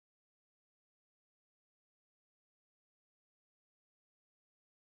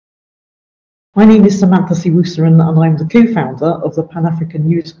My name is Samantha Siwusaran and I'm the co-founder of the Pan-African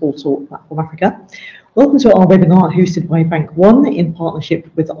News Portal Platform Africa. Welcome to our webinar hosted by Bank One in partnership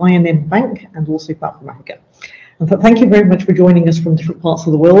with INM Bank and also Platform Africa. And thank you very much for joining us from different parts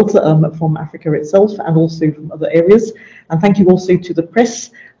of the world, from Africa itself and also from other areas. And thank you also to the press.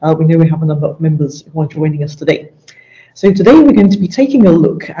 We know we have a number of members who are joining us today. So today we're going to be taking a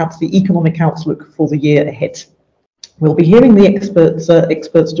look at the economic outlook for the year ahead. We'll be hearing the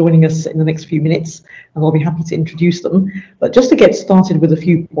experts joining us in the next few minutes, and I'll be happy to introduce them. But just to get started with a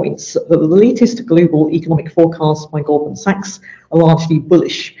few points, the latest global economic forecasts by Goldman Sachs are largely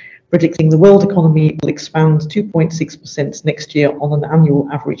bullish, predicting the world economy will expand 2.6% next year on an annual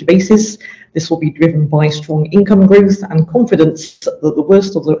average basis. This will be driven by strong income growth and confidence that the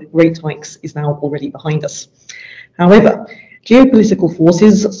worst of the rate hikes is now already behind us. However, geopolitical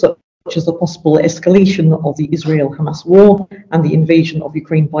forces such as the possible escalation of the Israel-Hamas war and the invasion of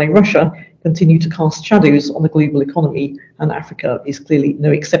Ukraine by Russia continue to cast shadows on the global economy, and Africa is clearly no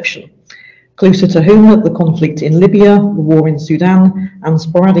exception. Closer to home, the conflict in Libya, the war in Sudan, and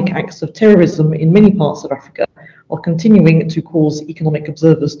sporadic acts of terrorism in many parts of Africa are continuing to cause economic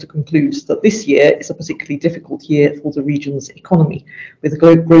observers to conclude that this year is a particularly difficult year for the region's economy, with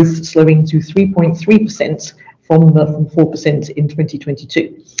growth slowing to 3.3% from 4% in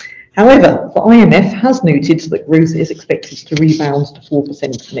 2022. However, the IMF has noted that growth is expected to rebound to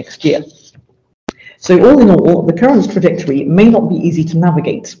 4% next year. So all in all, the current trajectory may not be easy to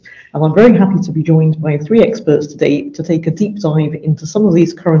navigate, and I'm very happy to be joined by three experts today to take a deep dive into some of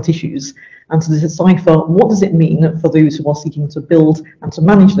these current issues and to decipher what does it mean for those who are seeking to build and to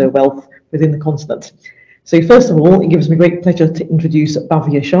manage their wealth within the continent. So first of all, it gives me great pleasure to introduce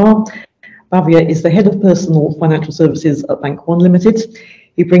Bhavya Shah. Bhavya is the Head of Personal Financial Services at Bank One Limited.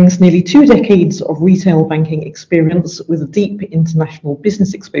 He brings nearly 2 decades of retail banking experience with a deep international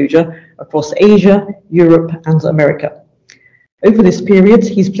business exposure across Asia, Europe, and America. Over this period,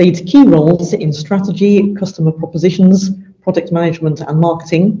 he's played key roles in strategy, customer propositions, product management, and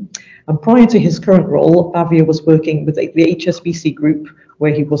marketing. And prior to his current role, Bhavya was working with the HSBC Group,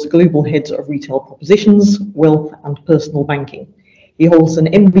 where he was Global Head of Retail Propositions, Wealth, and Personal Banking. He holds an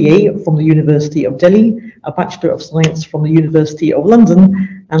MBA from the University of Delhi, a Bachelor of Science from the University of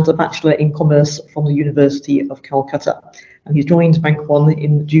London, and a Bachelor in Commerce from the University of Calcutta. And he joined Bank One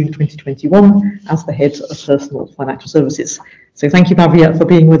in June 2021 as the Head of Personal Financial Services. So thank you, Bhavya, for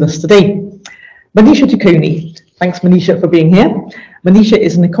being with us today. Manisha Tukoni. Thanks, Manisha, for being here. Manisha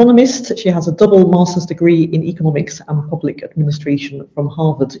is an economist. She has a double master's degree in economics and public administration from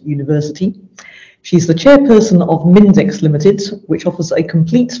Harvard University. She's the chairperson of Mindex Limited, which offers a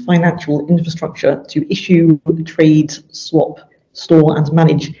complete financial infrastructure to issue, trade, swap, store and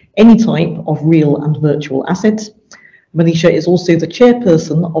manage any type of real and virtual asset. Manisha is also the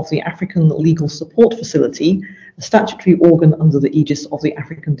chairperson of the African Legal Support Facility, a statutory organ under the aegis of the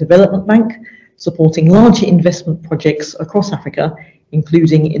African Development Bank, supporting large investment projects across Africa,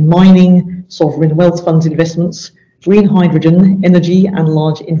 including in mining, sovereign wealth fund investments, green hydrogen, energy and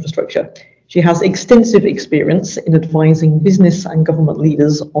large infrastructure. She has extensive experience in advising business and government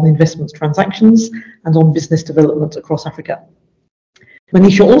leaders on investment transactions and on business development across Africa.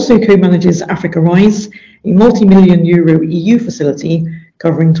 Manisha also co-manages Africa Rise, a multi-million euro EU facility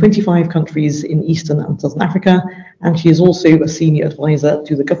covering 25 countries in Eastern and Southern Africa, and she is also a senior advisor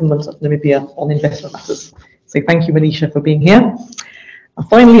to the government of Namibia on investment matters. So thank you, Manisha, for being here. And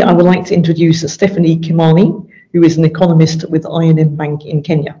finally, I would like to introduce Stephanie Kimani, who is an economist with INM Bank in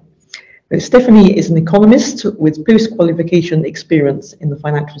Kenya. Stephanie is an economist with post-qualification experience in the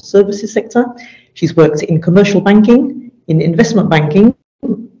financial services sector. She's worked in commercial banking, in investment banking,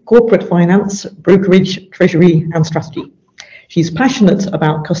 corporate finance, brokerage, treasury, and strategy. She's passionate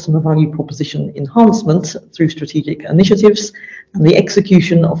about customer value proposition enhancement through strategic initiatives and the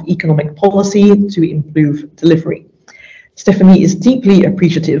execution of economic policy to improve delivery. Stephanie is deeply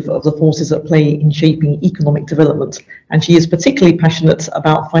appreciative of the forces at play in shaping economic development, and she is particularly passionate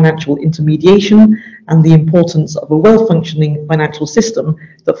about financial intermediation and the importance of a well-functioning financial system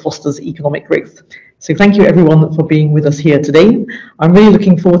that fosters economic growth. So thank you everyone for being with us here today. I'm really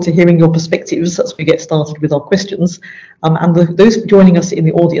looking forward to hearing your perspectives as we get started with our questions. Those joining us in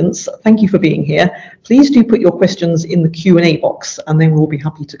the audience, thank you for being here. Please do put your questions in the Q&A box, and then we'll be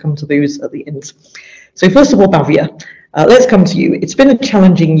happy to come to those at the end. So first of all, Bhavya, let's come to you. It's been a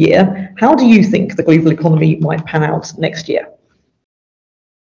challenging year. How do you think the global economy might pan out next year?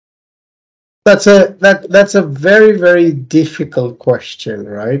 That's a very, very difficult question,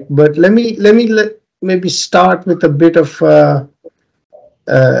 right? But let me maybe start with a bit of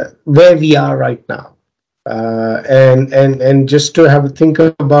where we are right now. And just to have a think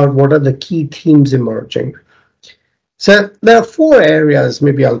about what are the key themes emerging. So there are four areas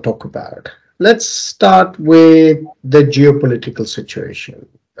maybe I'll talk about. Let's start with the geopolitical situation.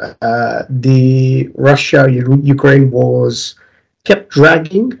 The Russia-Ukraine wars kept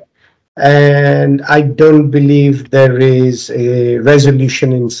dragging, and I don't believe there is a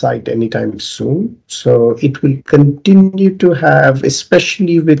resolution in sight anytime soon. So it will continue to have,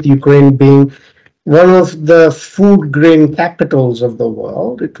 especially with Ukraine being one of the food grain capitals of the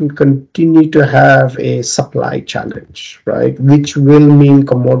world, it will continue to have a supply challenge, right? Which will mean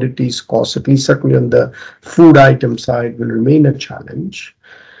commodities costs, at least certainly on the food item side, will remain a challenge.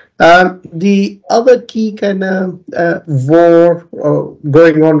 The other key kind of war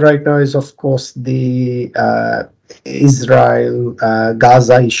going on right now is, of course, the Israel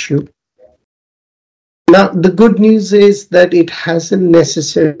Gaza issue. Now, the good news is that it hasn't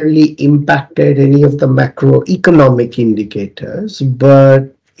necessarily impacted any of the macroeconomic indicators,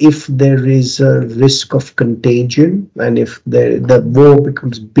 but if there is a risk of contagion and if the war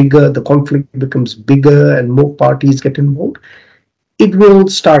becomes bigger, the conflict becomes bigger and more parties get involved, it will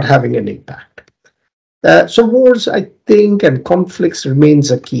start having an impact. So wars, I think, and conflicts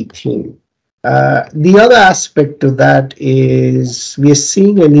remains a key theme. The other aspect to that is we are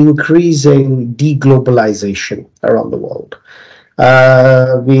seeing an increasing deglobalization around the world.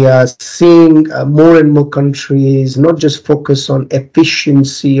 We are seeing more and more countries not just focus on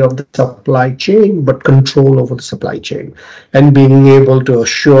efficiency of the supply chain, but control over the supply chain and being able to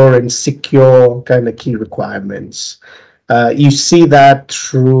assure and secure kind of key requirements. You see that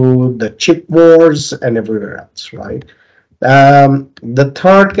through the chip wars and everywhere else, right? The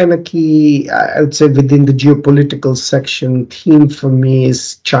third kind of key, I would say, within the geopolitical section theme for me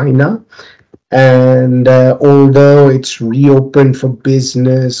is China. And although it's reopened for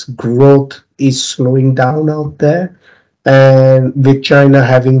business, growth is slowing down out there. And with China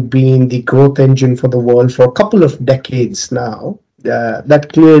having been the growth engine for the world for a couple of decades now, that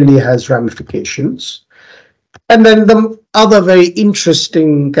clearly has ramifications. And then the other very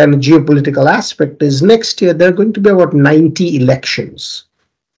interesting kind of geopolitical aspect is next year there are going to be about 90 elections,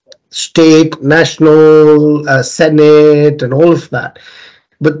 state, national, Senate, and all of that.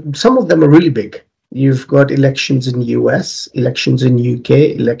 But some of them are really big. You've got elections in US, elections in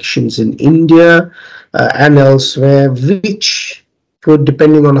UK, elections in India, and elsewhere, which could,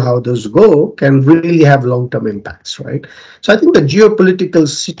 depending on how those go, can really have long-term impacts, right? So I think the geopolitical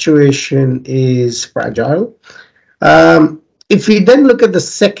situation is fragile. If we then look at the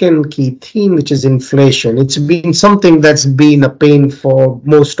second key theme, which is inflation, it's been something that's been a pain for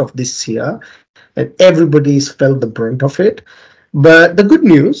most of this year, and everybody's felt the brunt of it. But the good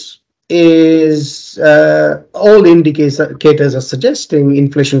news is all indicators are suggesting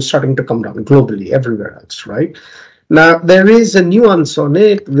inflation is starting to come down globally, everywhere else, right? Now, there is a nuance on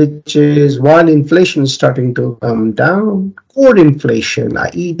it, which is while inflation is starting to come down, core inflation,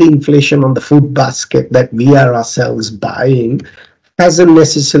 i.e., the inflation on the food basket that we are ourselves buying, hasn't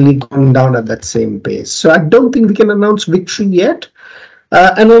necessarily gone down at that same pace. So I don't think we can announce victory yet.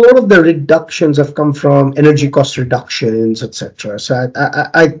 And a lot of the reductions have come from energy cost reductions, etc. So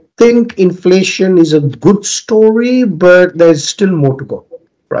I think inflation is a good story, but there's still more to go,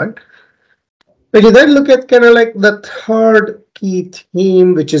 right? But you then look at kind of like the third key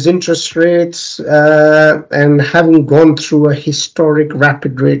theme, which is interest rates, and having gone through a historic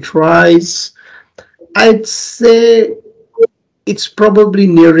rapid rate rise, I'd say it's probably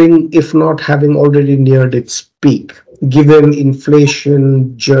nearing, if not having already neared its peak, given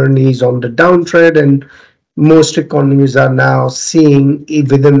inflation journeys on the downtrend, and most economies are now seeing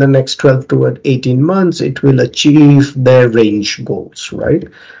within the next 12 to 18 months, it will achieve their range goals, right?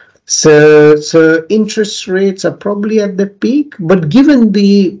 So interest rates are probably at the peak, but given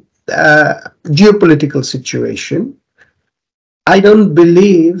the geopolitical situation, I don't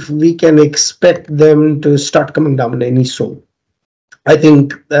believe we can expect them to start coming down any soon. I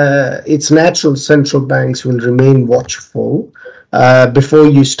think it's natural central banks will remain watchful before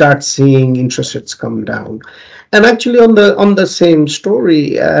you start seeing interest rates come down. And actually, on the same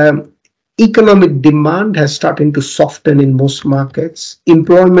story, economic demand has started to soften in most markets.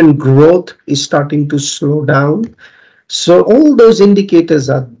 Employment growth is starting to slow down. So all those indicators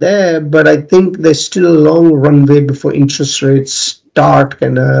are there, but I think there's still a long runway before interest rates start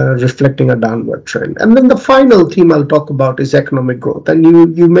kind of reflecting a downward trend. And then the final theme I'll talk about is economic growth. And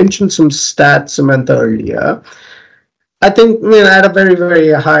you mentioned some stats, Samantha, earlier. I think, at a very,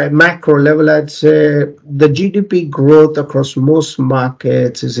 very high macro level, I'd say the GDP growth across most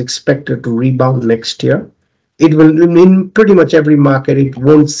markets is expected to rebound next year, it will, in pretty much every market, it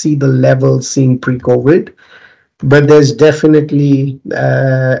won't see the level seen pre-COVID, but there's definitely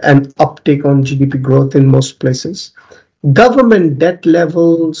an uptick on GDP growth in most places. Government debt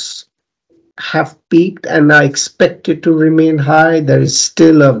levels have peaked and are expected to remain high. There is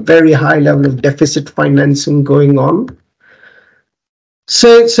still a very high level of deficit financing going on.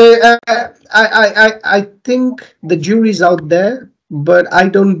 So I think the jury's out there, but I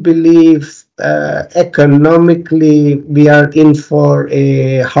don't believe economically we are in for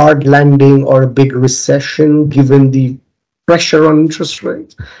a hard landing or a big recession given the pressure on interest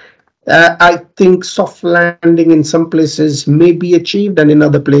rates. I think soft landing in some places may be achieved, and in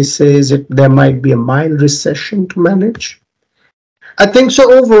other places there might be a mild recession to manage. I think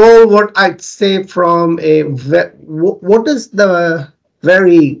so. Overall, what I'd say from what does the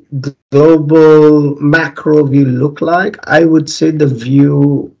very global macro view look like? I would say the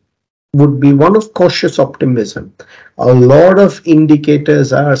view would be one of cautious optimism. A lot of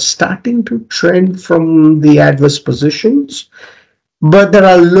indicators are starting to trend from the adverse positions, but there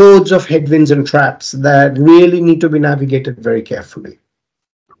are loads of headwinds and traps that really need to be navigated very carefully.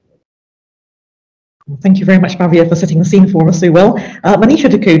 Thank you very much, Bhavya, for setting the scene for us so well. Manisha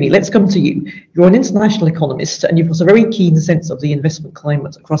Dakuni, let's come to you. You're an international economist and you've got a very keen sense of the investment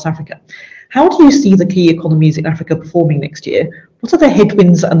climate across Africa. How do you see the key economies in Africa performing next year? What are the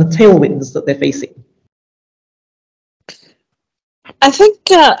headwinds and the tailwinds that they're facing? I think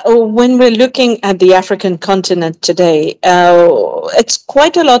when we're looking at the African continent today, it's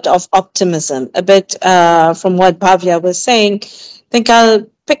quite a lot of optimism. A bit from what Bhavya was saying, I think I'll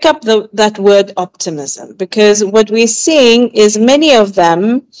pick up that word optimism, because what we're seeing is many of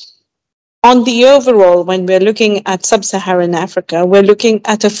them on the overall, when we're looking at sub-Saharan Africa, we're looking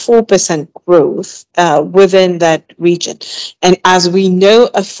at a 4% growth within that region. And as we know,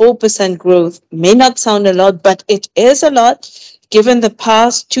 a 4% growth may not sound a lot, but it is a lot given the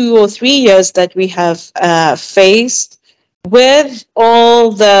past 2 or 3 years that we have faced with all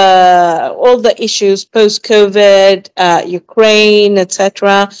the issues post-COVID, Ukraine,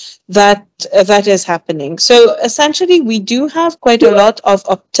 etc., that is happening. So essentially, we do have quite a lot of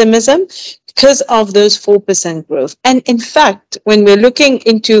optimism because of those 4% growth. And in fact, when we're looking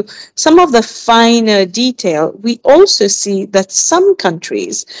into some of the finer detail, we also see that some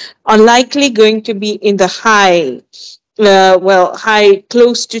countries are likely going to be in the high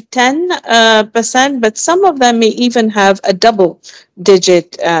close to 10%, but some of them may even have a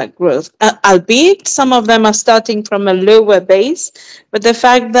double-digit growth, albeit some of them are starting from a lower base. But the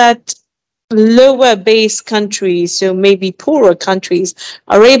fact that lower base countries, so maybe poorer countries,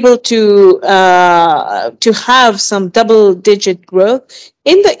 are able to have some double-digit growth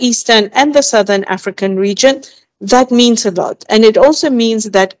in the Eastern and the Southern African region, that means a lot. And it also means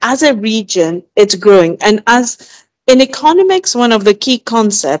that as a region, it's growing. And as in economics, one of the key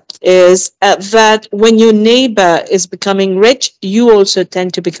concepts is that when your neighbor is becoming rich, you also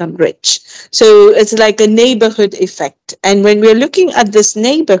tend to become rich. So it's like a neighborhood effect. And when we're looking at this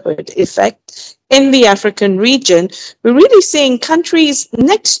neighborhood effect in the African region, we're really seeing countries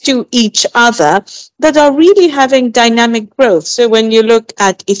next to each other that are really having dynamic growth. So when you look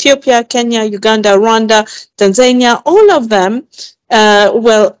at Ethiopia, Kenya, Uganda, Rwanda, Tanzania, all of them,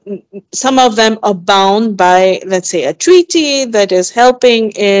 some of them are bound by, let's say, a treaty that is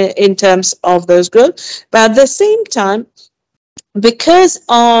helping in terms of those growth. But at the same time, because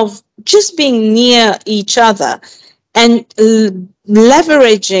of just being near each other and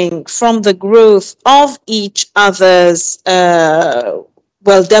leveraging from the growth of each other's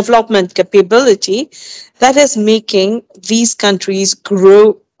development capability, that is making these countries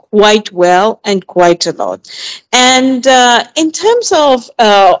grow quite well and quite a lot. And in terms of,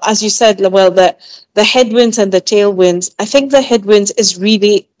 as you said, the headwinds and the tailwinds, I think the headwinds is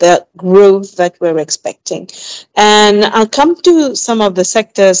really the growth that we're expecting. And I'll come to some of the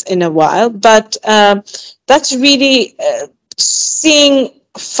sectors in a while, but that's really seeing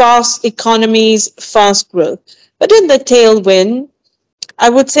fast economies, fast growth. But in the tailwind, I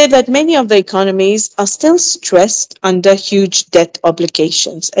would say that many of the economies are still stressed under huge debt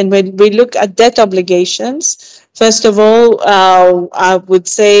obligations. And when we look at debt obligations, first of all, I would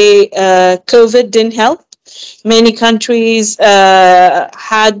say COVID didn't help. Many countries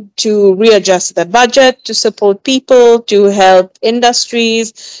had to readjust their budget to support people, to help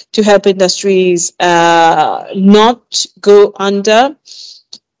industries not go under.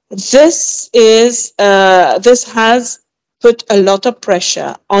 This has put a lot of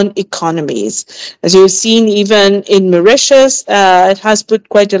pressure on economies. As you've seen, even in Mauritius, it has put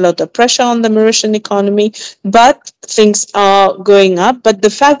quite a lot of pressure on the Mauritian economy, but things are going up. But the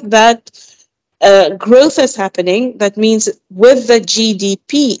fact that growth is happening. That means with the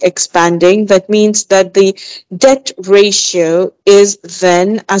GDP expanding, that means that the debt ratio is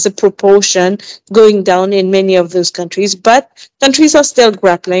then as a proportion going down in many of those countries, but countries are still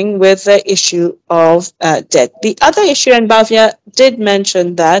grappling with the issue of debt. The other issue, and Bhavya did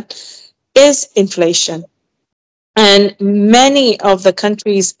mention that, is inflation. And many of the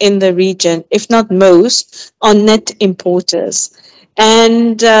countries in the region, if not most, are net importers.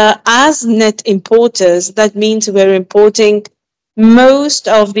 And as net importers, that means we're importing most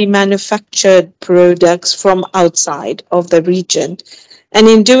of the manufactured products from outside of the region. And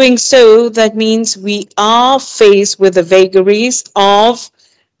in doing so, that means we are faced with the vagaries of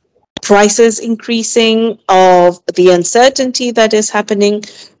prices increasing, of the uncertainty that is happening,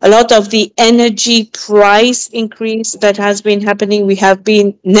 a lot of the energy price increase that has been happening. We have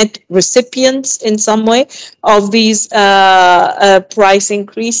been net recipients in some way of these price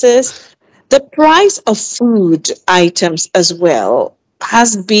increases. The price of food items as well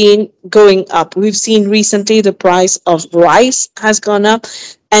has been going up. We've seen recently the price of rice has gone up,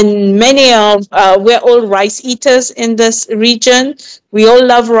 and many of we're all rice eaters in this region. We all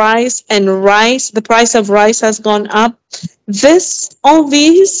love rice, and the price of rice has gone up. All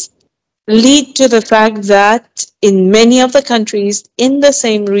these lead to the fact that in many of the countries in the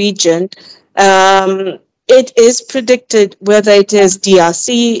same region, it is predicted, whether it is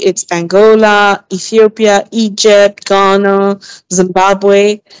DRC, it's Angola, Ethiopia, Egypt, Ghana,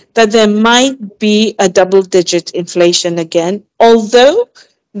 Zimbabwe, that there might be a double-digit inflation again, although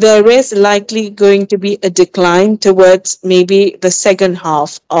there is likely going to be a decline towards maybe the second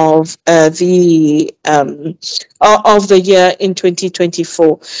half of the year in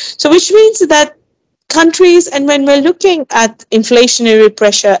 2024. So which means that countries, and when we're looking at inflationary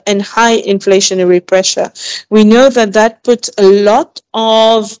pressure and high inflationary pressure, we know that that puts a lot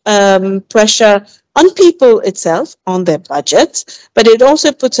of pressure on people itself, on their budgets, but it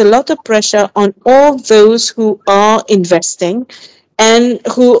also puts a lot of pressure on all those who are investing and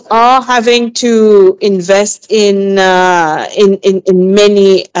who are having to invest in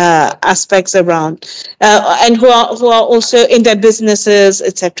many aspects around, and who are also in their businesses,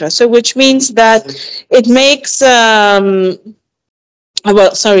 etc. So, which means that it makes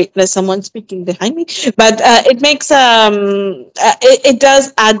well, sorry, there's someone speaking behind me, but it makes it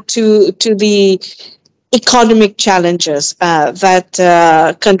does add to the economic challenges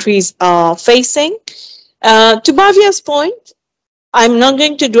that countries are facing. To Bhavya's point, I'm not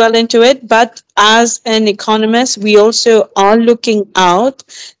going to dwell into it, but as an economist, we also are looking out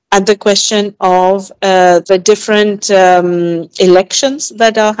at the question of the different elections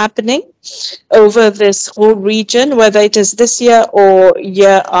that are happening over this whole region, whether it is this year or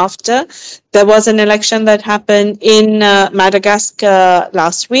year after. There was an election that happened in Madagascar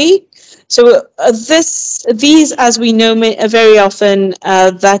last week. So these, as we know, very often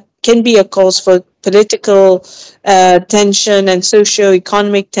that can be a cause for political tension and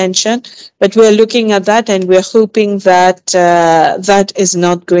socio-economic tension, but we're looking at that and we're hoping that that is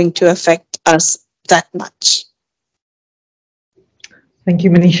not going to affect us that much. Thank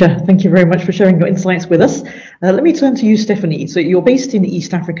you, Manisha. Thank you very much for sharing your insights with us. Let me turn to you, Stephanie. So you're based in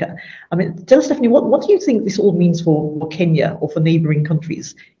East Africa. I mean, tell us, Stephanie, what do you think this all means for Kenya or for neighbouring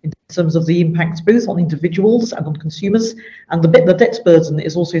countries in terms of the impact both on individuals and on consumers? And the debt burden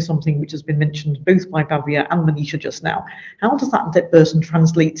is also something which has been mentioned both by Bhavya and Manisha just now. How does that debt burden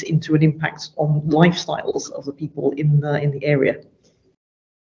translate into an impact on lifestyles of the people in the area?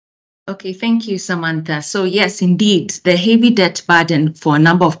 Okay, thank you, Samantha. So yes, indeed, the heavy debt burden for a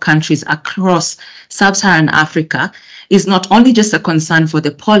number of countries across sub-Saharan Africa is not only just a concern for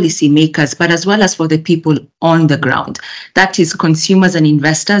the policy makers, but as well as for the people on the ground. That is consumers and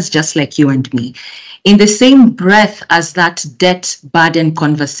investors just like you and me. In the same breath as that debt burden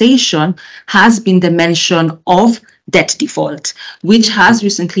conversation has been the mention of debt default, which has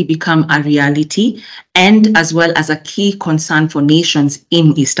recently become a reality and as well as a key concern for nations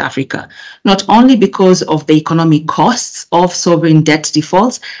in East Africa, not only because of the economic costs of sovereign debt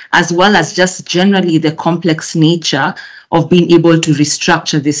defaults, as well as just generally the complex nature of being able to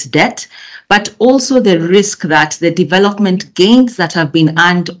restructure this debt, but also the risk that the development gains that have been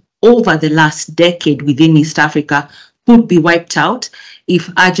earned over the last decade within East Africa could be wiped out if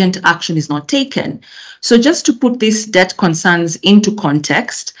urgent action is not taken. So just to put these debt concerns into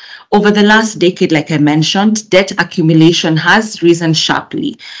context, over the last decade, like I mentioned, debt accumulation has risen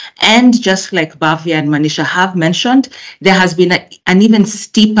sharply. And just like Bhavya and Manisha have mentioned, there has been an even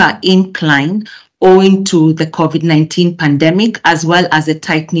steeper incline owing to the COVID-19 pandemic, as well as a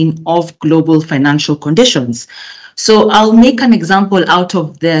tightening of global financial conditions. So I'll make an example out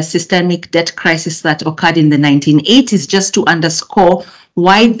of the systemic debt crisis that occurred in the 1980s, just to underscore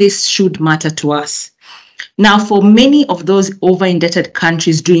why this should matter to us. Now, for many of those over-indebted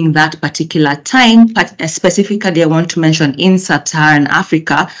countries during that particular time, but specifically I want to mention in sub-Saharan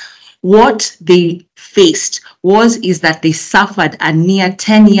Africa, what they faced is that they suffered a near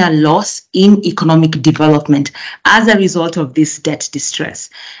 10-year loss in economic development as a result of this debt distress.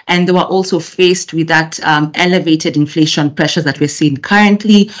 And they were also faced with that elevated inflation pressures that we're seeing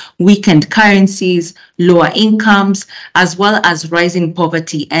currently, weakened currencies, lower incomes, as well as rising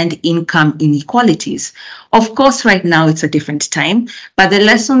poverty and income inequalities. Of course, right now it's a different time, but the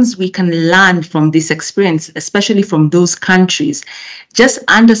lessons we can learn from this experience, especially from those countries, just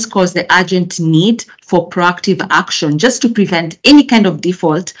underscores the urgent need for proactive action just to prevent any kind of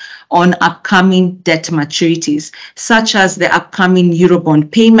default on upcoming debt maturities, such as the upcoming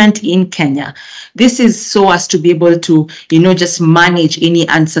Eurobond payment in Kenya. This is so as to be able to, just manage any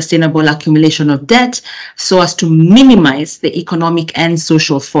unsustainable accumulation of debt so as to minimize the economic and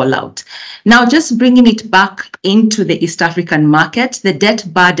social fallout. Now, just bringing it back into the East African market, the debt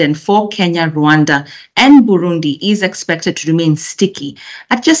burden for Kenya, Rwanda, and Burundi is expected to remain sticky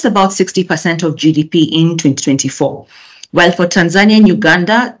at just about 60% of GDP in 2024. While for Tanzania and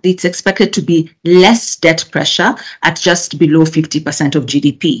Uganda, it's expected to be less debt pressure at just below 50% of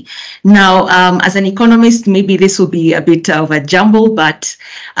GDP. Now, as an economist, maybe this will be a bit of a jumble, but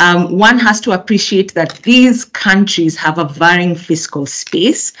one has to appreciate that these countries have a varying fiscal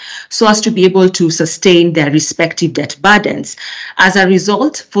space so as to be able to sustain their respective debt burdens. As a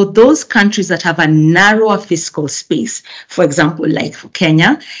result, for those countries that have a narrower fiscal space, for example, like for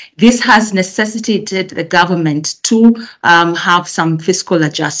Kenya, this has necessitated the government to have some fiscal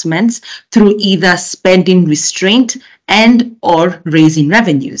adjustments through either spending restraint and or raising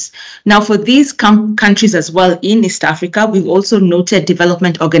revenues. Now, for these countries as well in East Africa, we've also noted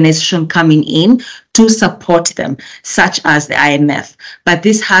development organizations coming in to support them, such as the IMF, but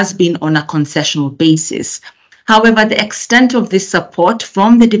this has been on a concessional basis. However, the extent of this support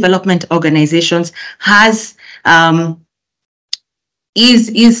from the development organizations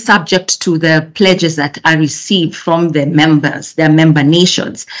is subject to the pledges that are received from the members, their member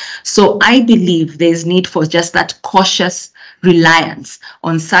nations. So I believe there's need for just that cautious reliance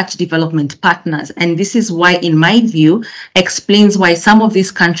on such development partners. And this is why, in my view, explains why some of these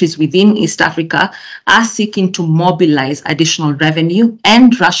countries within East Africa are seeking to mobilize additional revenue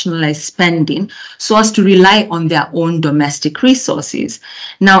and rationalize spending so as to rely on their own domestic resources.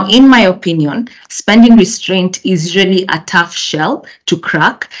 Now, in my opinion, spending restraint is really a tough shell to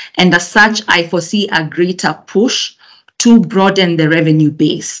crack, and as such, I foresee a greater push to broaden the revenue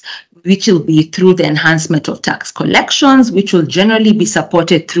base, which will be through the enhancement of tax collections, which will generally be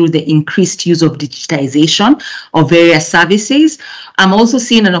supported through the increased use of digitization of various services. I'm also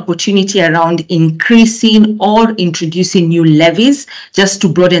seeing an opportunity around increasing or introducing new levies just to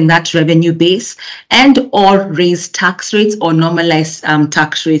broaden that revenue base and or raise tax rates or normalize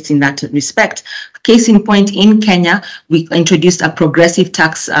tax rates in that respect. Case in point, in Kenya, we introduced a progressive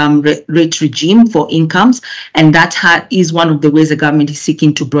tax rate regime for incomes, and that is one of the ways the government is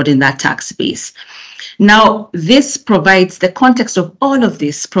seeking to broaden that tax base. Now, this provides, the context of all of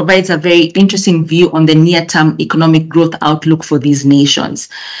this provides a very interesting view on the near-term economic growth outlook for these nations.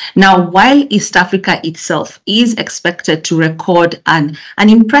 Now, while East Africa itself is expected to record an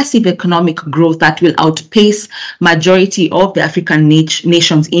impressive economic growth that will outpace majority of the African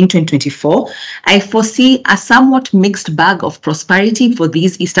nations in 2024, I foresee a somewhat mixed bag of prosperity for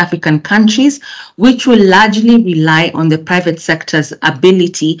these East African countries, which will largely rely on the private sector's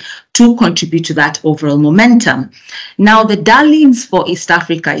ability to contribute to that overall momentum. Now, the darlings for East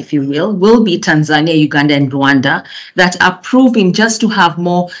Africa, if you will be Tanzania, Uganda, and Rwanda that are proving just to have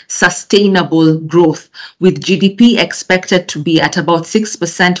more sustainable growth, with GDP expected to be at about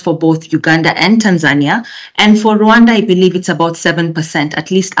 6% for both Uganda and Tanzania. And for Rwanda, I believe it's about 7%, at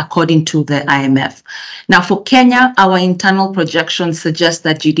least according to the IMF. Now, for Kenya, our internal projections suggest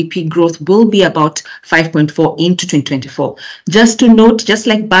that GDP growth will be about 5.4 into 2024. Just to note, just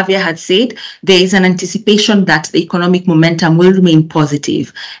like Bavia had said, there is an anticipation that the economic momentum will remain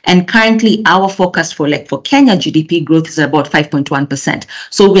positive. And currently, our forecast for Kenya GDP growth is about 5.1%.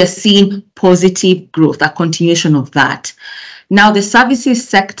 So we are seeing positive growth, a continuation of that. Now, the services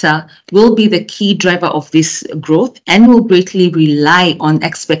sector will be the key driver of this growth and will greatly rely on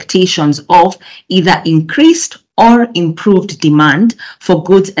expectations of either increased or improved demand for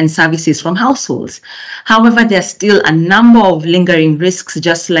goods and services from households. However, there's still a number of lingering risks,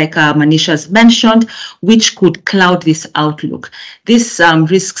 just like Manisha's mentioned, which could cloud this outlook. These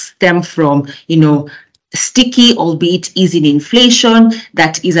risks stem from, sticky, albeit easing inflation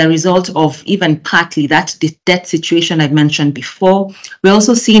that is a result of even partly that debt situation I mentioned before. We're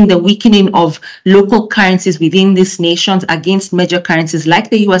also seeing the weakening of local currencies within these nations against major currencies like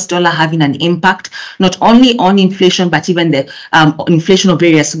the US dollar having an impact, not only on inflation, but even the inflation of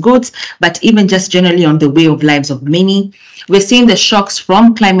various goods, but even just generally on the way of lives of many. We're seeing the shocks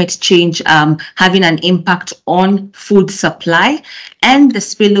from climate change having an impact on food supply and the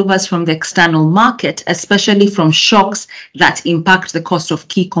spillovers from the external market, especially from shocks that impact the cost of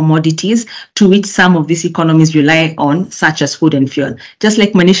key commodities to which some of these economies rely on, such as food and fuel. Just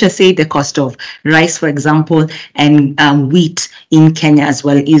like Manisha said, the cost of rice, for example, and wheat in Kenya as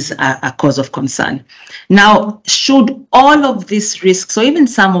well is a cause of concern. Now, should all of these risks, or even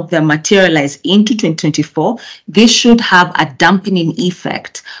some of them, materialize into 2024, this should have a dampening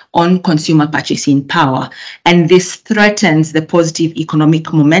effect on consumer purchasing power. And this threatens the positive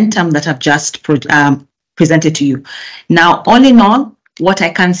economic momentum that I've just presented to you. Now, all in all, what I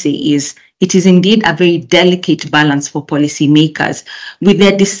can say is it is indeed a very delicate balance for policymakers, with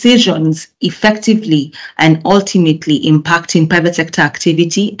their decisions effectively and ultimately impacting private sector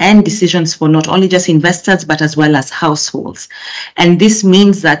activity and decisions for not only just investors, but as well as households. And this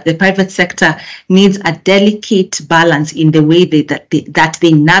means that the private sector needs a delicate balance in the way that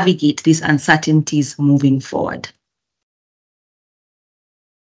they navigate these uncertainties moving forward.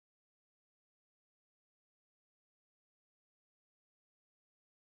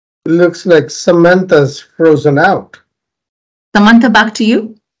 Looks like Samantha's frozen out. Samantha, back to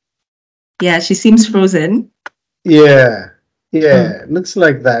you. Yeah, she seems frozen. Yeah, looks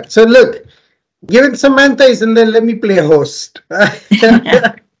like that. So look, given Samantha isn't there, let me play host.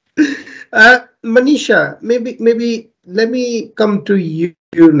 Manisha, maybe let me come to you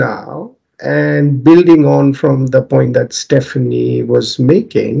now, and building on from the point that Stephanie was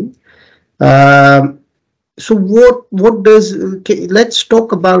making. So what does, okay, let's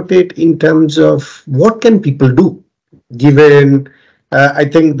talk about it in terms of what can people do, given I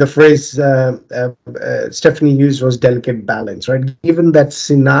think the phrase Stephanie used was delicate balance, right? Given that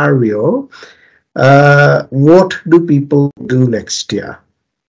scenario, what do people do next year?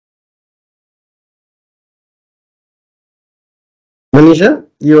 Manisha,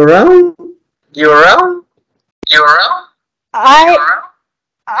 you around? You around? You around?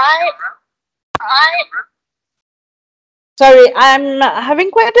 Sorry, I'm having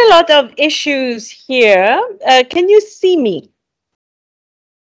quite a lot of issues here. Can you see me?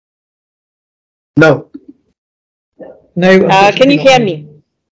 No. No. Can you hear me?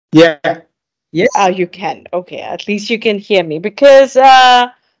 Yeah. Yes. You can. Okay, at least you can hear me because,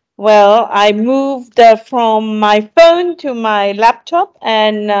 well, I moved from my phone to my laptop,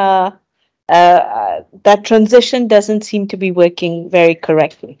 and that transition doesn't seem to be working very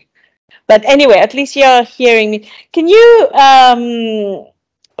correctly. But anyway, at least you're hearing me. Can you,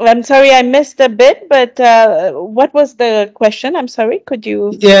 I'm sorry, I missed a bit, but what was the question? I'm sorry, could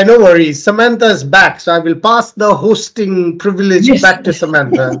you? Yeah, no worries. Samantha's back, so I will pass the hosting privilege back to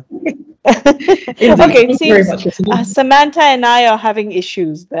Samantha. Okay, it seems Samantha and I are having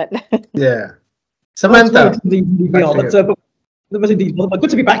issues then. Yeah. Samantha. That was indeed good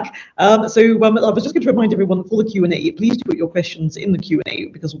to be back. I was just going to remind everyone for the Q&A, please do put your questions in the Q&A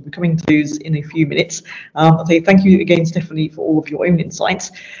because we'll be coming to those in a few minutes. Thank you again, Stephanie, for all of your own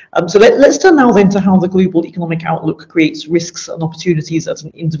insights. So let's turn now then to how the global economic outlook creates risks and opportunities at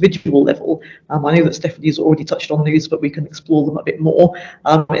an individual level. I know that Stephanie has already touched on those, but we can explore them a bit more,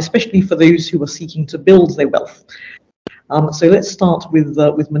 especially for those who are seeking to build their wealth. So let's start with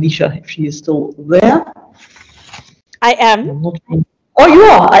Manisha, if she is still there. I am. Oh, you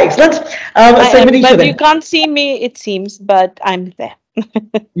are excellent. Manisha, but you can't see me, it seems, but I'm there.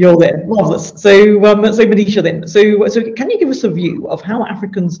 You're there, marvelous. So Manisha, then, so can you give us a view of how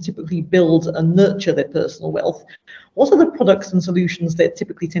Africans typically build and nurture their personal wealth? What are the products and solutions they're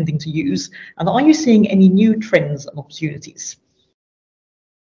typically tending to use, and are you seeing any new trends and opportunities?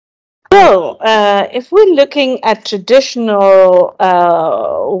 Well, if we're looking at traditional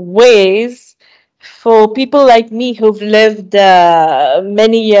ways, for people like me who've lived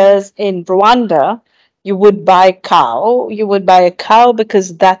many years in Rwanda, you would buy cow. You would buy a cow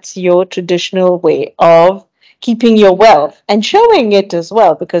because that's your traditional way of keeping your wealth and showing it as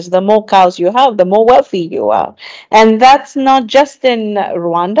well, because the more cows you have, the more wealthy you are. And that's not just in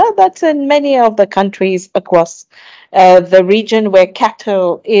Rwanda, that's in many of the countries across the region where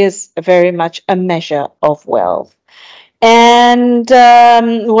cattle is very much a measure of wealth. And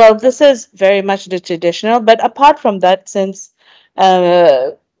well, this is very much the traditional, but apart from that, since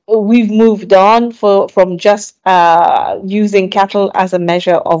we've moved on from just using cattle as a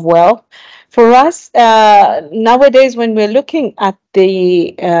measure of wealth, For us, nowadays, when we're looking at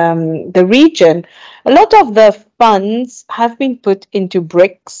the region, a lot of the funds have been put into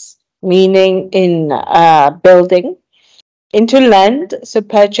bricks, meaning in building, into land, so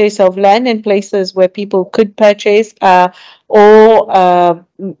purchase of land in places where people could purchase, or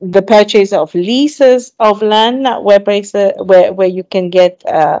the purchase of leases of land, where you can get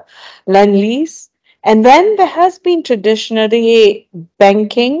land lease. And then there has been traditionally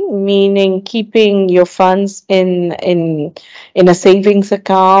banking, meaning keeping your funds in a savings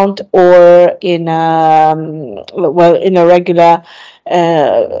account or in in a regular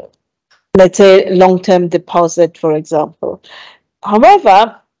let's say long-term deposit, for example.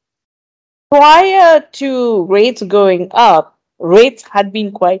 However, prior to rates going up, rates had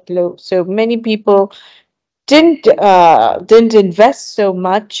been quite low. So many people didn't invest so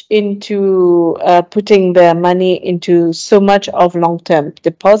much into putting their money into so much of long-term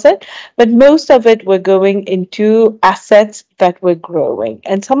deposit, but most of it were going into assets that were growing.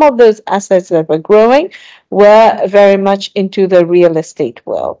 And some of those assets that were growing were very much into the real estate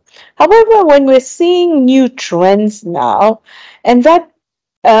world. However, when we're seeing new trends now, and that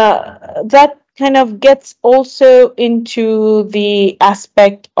kind of gets also into the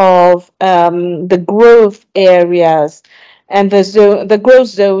aspect of the growth areas and the growth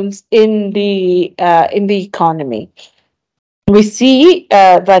zones in the economy. We see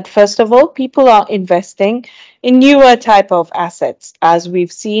that first of all, people are investing in newer type of assets, as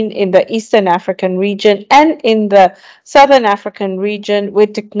we've seen in the Eastern African region and in the Southern African region,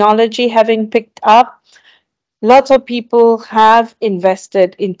 with technology having picked up. Lots of people have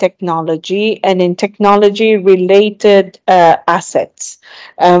invested in technology and in technology related assets.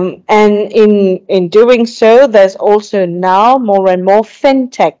 And in doing so, there's also now more and more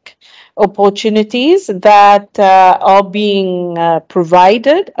fintech opportunities that are being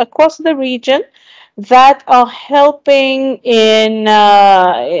provided across the region that are helping in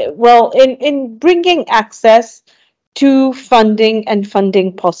bringing access to funding and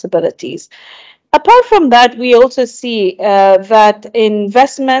funding possibilities. Apart from that, we also see that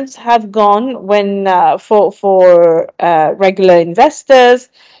investments have gone for regular investors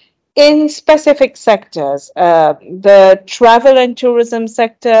in specific sectors. The travel and tourism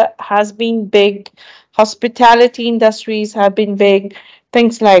sector has been big. Hospitality industries have been big.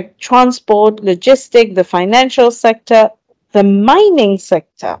 Things like transport, logistic, the financial sector, the mining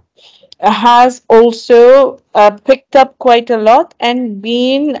sector has also picked up quite a lot and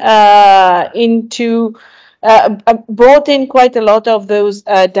been brought in quite a lot of those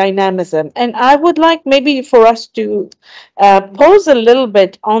dynamism. And I would like maybe for us to pause a little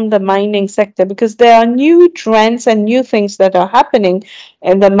bit on the mining sector, because there are new trends and new things that are happening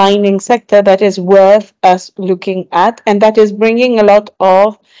in the mining sector that is worth us looking at, and that is bringing a lot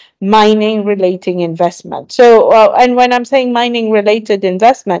of mining relating investment. So, and when I'm saying mining related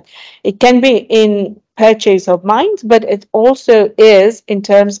investment, it can be in purchase of mines, but it also is in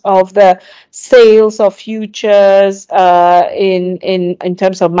terms of the sales of futures, in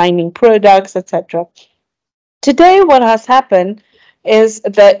terms of mining products, etc. Today, what has happened is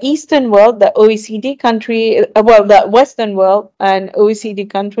the Eastern world, the OECD country, the Western world and OECD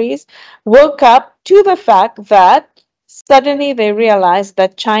countries woke up to the fact that suddenly they realized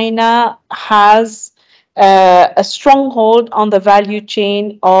that China has a stronghold on the value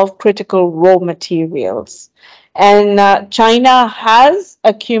chain of critical raw materials. And China has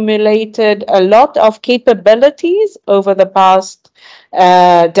accumulated a lot of capabilities over the past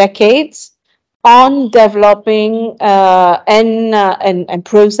decades on developing and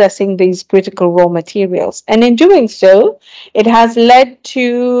processing these critical raw materials. And in doing so, it has led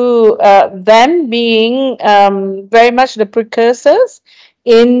to them being very much the precursors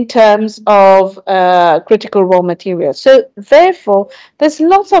in terms of critical raw materials. So therefore, there's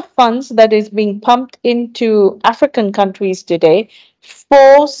lots of funds that is being pumped into African countries today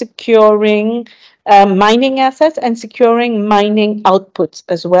for securing mining assets and securing mining outputs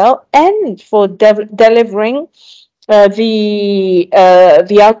as well, and for delivering the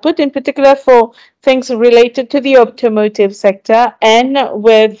output, in particular for things related to the automotive sector and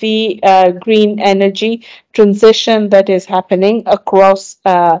with the green energy transition that is happening across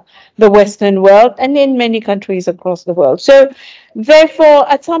the Western world and in many countries across the world. So therefore,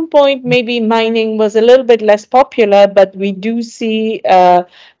 at some point, maybe mining was a little bit less popular, but we do see a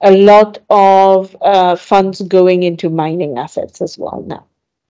lot of funds going into mining assets as well now.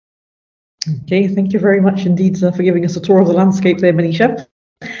 Okay, thank you very much indeed for giving us a tour of the landscape there, Manisha.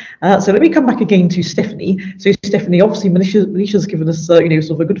 So let me come back again to Stephanie. So Stephanie, obviously Manisha's given us, sort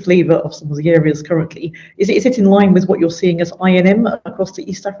of a good flavour of some of the areas currently. Is it in line with what you're seeing as INM across the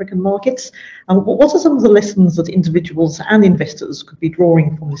East African markets? And what are some of the lessons that individuals and investors could be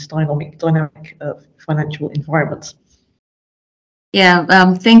drawing from this dynamic financial environment?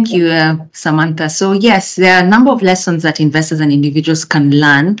 Yeah, thank you, Samantha. So yes, there are a number of lessons that investors and individuals can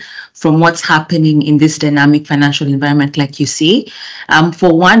learn from what's happening in this dynamic financial environment, like you see.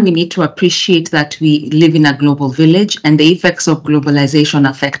 For one, we need to appreciate that we live in a global village and the effects of globalization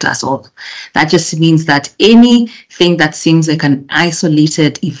affect us all. That just means that anything that seems like an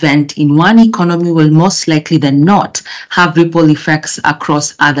isolated event in one economy will most likely than not have ripple effects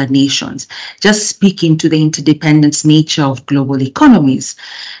across other nations, just speaking to the interdependent nature of global economies.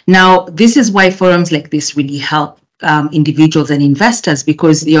 Now, this is why forums like this really help individuals and investors,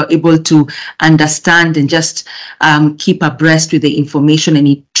 because you're able to understand and just keep abreast with the information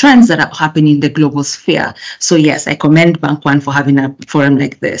and trends that are happening in the global sphere. So yes, I commend Bank One for having a forum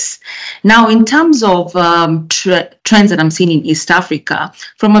like this. Now, in terms of trends that I'm seeing in East Africa,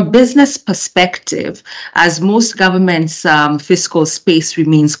 from a business perspective, as most governments' fiscal space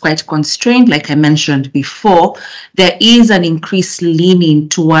remains quite constrained, like I mentioned before, there is an increased leaning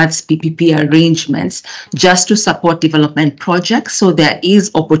towards PPP arrangements just to support development projects. So there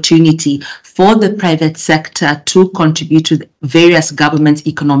is opportunity for the private sector to contribute to various government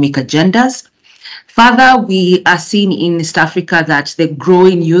economic agendas. Further, we are seeing in East Africa that the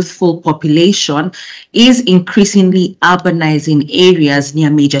growing youthful population is increasingly urbanizing areas near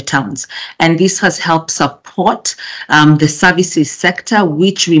major towns. And this has helped support the services sector,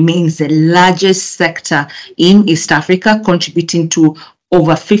 which remains the largest sector in East Africa, contributing to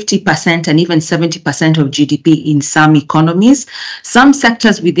over 50% and even 70% of GDP in some economies. Some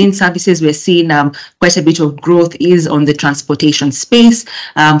sectors within services we're seeing quite a bit of growth is on the transportation space,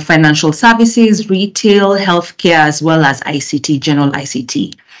 financial services, retail, healthcare, as well as ICT, general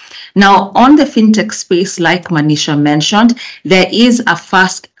ICT. Now, on the fintech space, like Manisha mentioned, there is a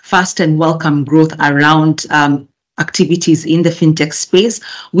fast and welcome growth around activities in the fintech space,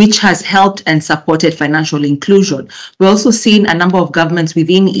 which has helped and supported financial inclusion. We're also seeing a number of governments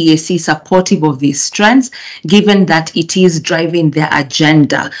within EAC supportive of these trends, given that it is driving their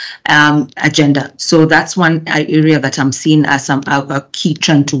agenda. So that's one area that I'm seeing as a key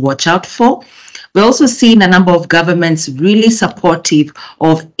trend to watch out for. We're also seeing a number of governments really supportive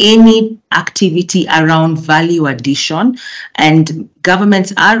of any activity around value addition, and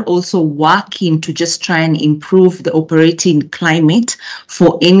governments are also working to just try and improve the operating climate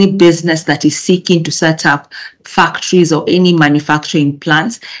for any business that is seeking to set up factories or any manufacturing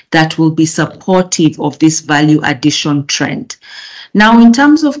plants that will be supportive of this value addition trend. Now, in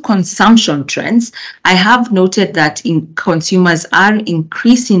terms of consumption trends, I have noted that consumers are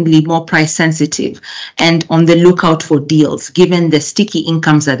increasingly more price sensitive and on the lookout for deals, given the sticky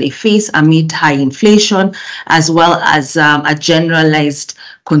incomes that they face amid high inflation, as well as a generalized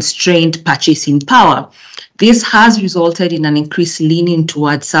constrained purchasing power. This has resulted in an increased leaning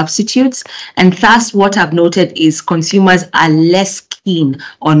towards substitutes, and thus what I've noted is consumers are less keen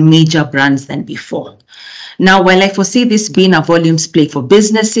on major brands than before. Now, while I foresee this being a volumes play for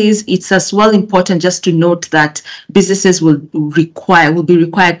businesses, it's as well important just to note that businesses will be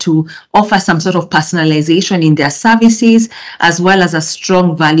required to offer some sort of personalization in their services, as well as a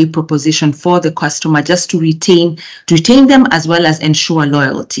strong value proposition for the customer, just to retain them, as well as ensure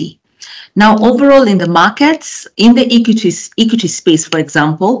loyalty. Now, overall in the markets, in the equity space, for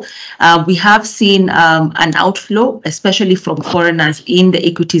example, we have seen an outflow, especially from foreigners in the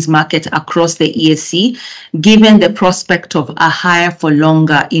equities market across the EAC, given the prospect of a higher for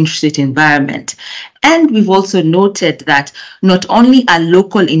longer interest rate environment. And we've also noted that not only are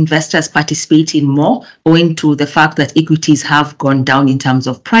local investors participating more, owing to the fact that equities have gone down in terms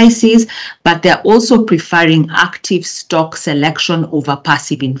of prices, but they're also preferring active stock selection over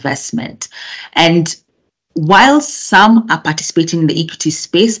passive investment. And while some are participating in the equity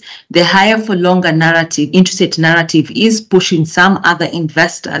space, the higher for longer interest rate narrative is pushing some other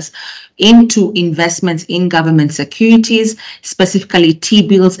investors into investments in government securities, specifically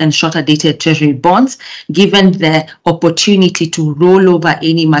T-bills and shorter dated treasury bonds, given the opportunity to roll over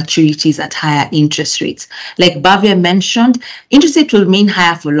any maturities at higher interest rates. Like Bhavya mentioned, interest rates will remain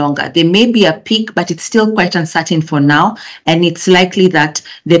higher for longer. There may be a peak, but it's still quite uncertain for now, and it's likely that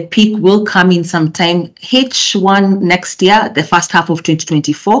the peak will come in sometime H1 next year, the first half of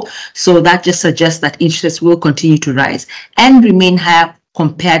 2024. So that just suggests that interest rates will continue to rise and remain higher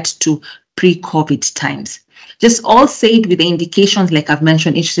compared to pre-COVID times. just all said with the indications, like I've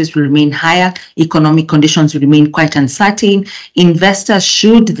mentioned, interest rates will remain higher, economic conditions will remain quite uncertain. Investors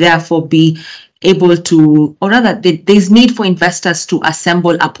should therefore be able to, or rather, there's need for investors to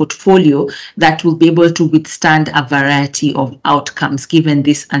assemble a portfolio that will be able to withstand a variety of outcomes given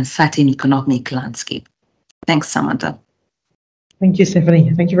this uncertain economic landscape. Thanks, Samantha. Thank you,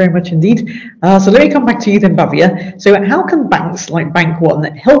 Stephanie. Thank you very much indeed. So let me come back to you then, Bhavya. So how can banks like Bank One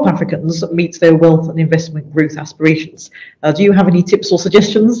help Africans meet their wealth and investment growth aspirations? Do you have any tips or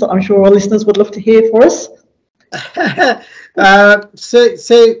suggestions that I'm sure our listeners would love to hear for us?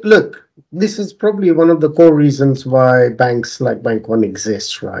 Look, this is probably one of the core reasons why banks like Bank One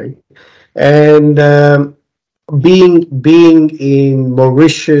exist, right? And being in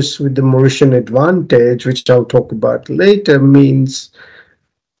Mauritius with the Mauritian advantage, which I'll talk about later, means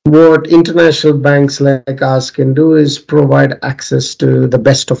what international banks like us can do is provide access to the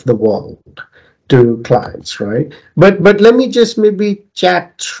best of the world to clients, right? But let me just maybe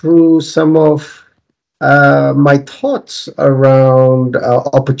chat through some of my thoughts around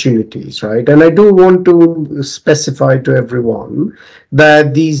opportunities, right? And I do want to specify to everyone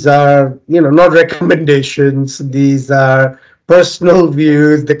that these are, not recommendations. These are personal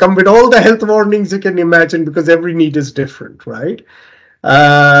views. They come with all the health warnings you can imagine because every need is different, right?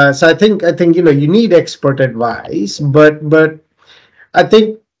 So I think you need expert advice, but I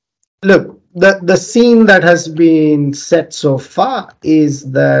think, look, the scene that has been set so far is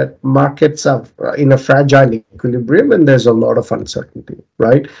that markets are in a fragile equilibrium and there's a lot of uncertainty,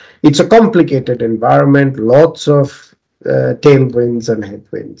 right? It's a complicated environment, lots of tailwinds and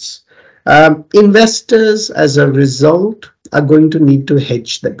headwinds. Investors, as a result, are going to need to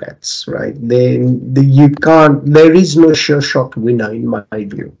hedge their bets, right? There is no sure shot winner in my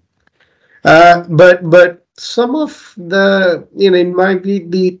view. But some of the, in my view,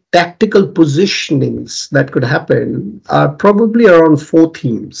 the tactical positionings that could happen are probably around four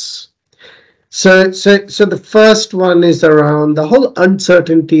themes. So the first one is around the whole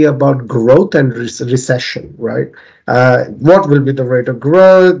uncertainty about growth and recession, right? What will be the rate of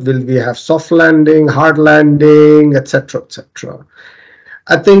growth? Will we have soft landing, hard landing, etc., etc.?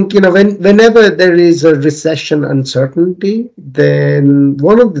 I think, whenever there is a recession uncertainty, then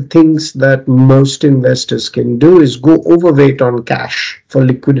one of the things that most investors can do is go overweight on cash for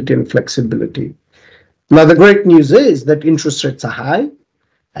liquidity and flexibility. Now, the great news is that interest rates are high,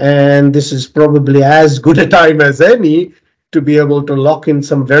 and this is probably as good a time as any to be able to lock in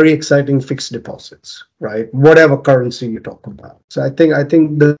some very exciting fixed deposits, right? Whatever currency you talk about. So I think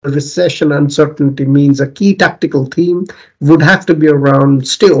the recession uncertainty means a key tactical theme would have to be around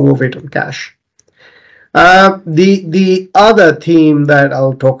stay overweight on cash. The other theme that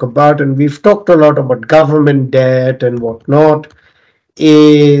I'll talk about, and we've talked a lot about government debt and whatnot,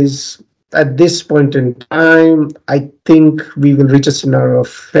 is at this point in time, I think we will reach a scenario of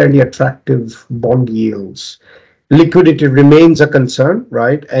fairly attractive bond yields. Liquidity remains a concern,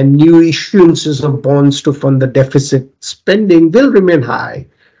 right? And new issuances of bonds to fund the deficit spending will remain high.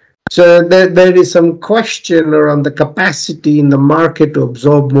 So there is some question around the capacity in the market to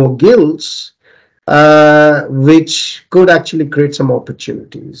absorb more gilts, which could actually create some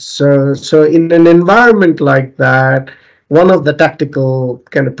opportunities. So in an environment like that, one of the tactical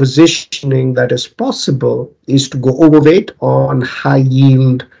kind of positioning that is possible is to go overweight on high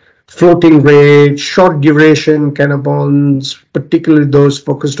yield, floating rate, short duration kind of bonds, particularly those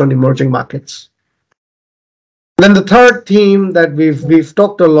focused on emerging markets. Then the third theme that we've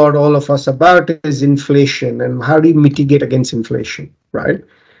talked a lot, all of us, about is inflation and how do you mitigate against inflation, right?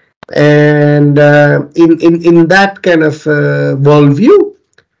 And in that kind of worldview,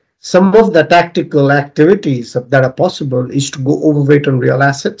 some of the tactical activities that are possible is to go overweight on real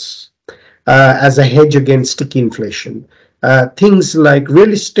assets as a hedge against sticky inflation. Things like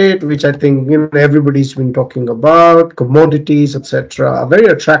real estate, which I think everybody's been talking about, commodities, etc., are very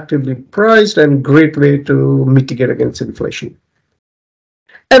attractively priced and great way to mitigate against inflation.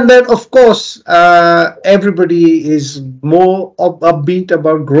 And then, of course, everybody is more upbeat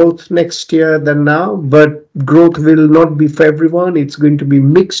about growth next year than now, but growth will not be for everyone. It's going to be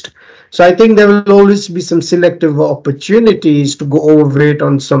mixed. So I think there will always be some selective opportunities to go overweight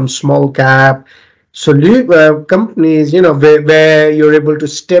on some small cap companies, where you're able to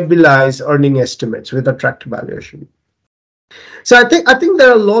stabilize earning estimates with attractive valuation. So I think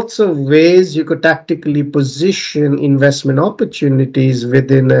there are lots of ways you could tactically position investment opportunities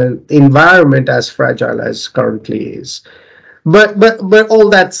within an environment as fragile as currently is. But all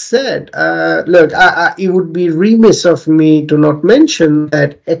that said, look, it would be remiss of me to not mention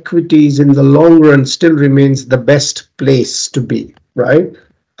that equities in the long run still remains the best place to be, right?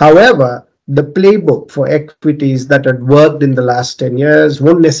 However, the playbook for equities that had worked in the last 10 years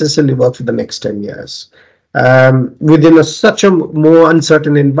won't necessarily work for the next 10 years. Within such a more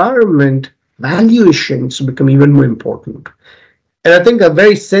uncertain environment, valuations become even more important. And I think a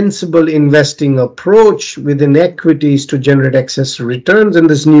very sensible investing approach within equities to generate excess returns in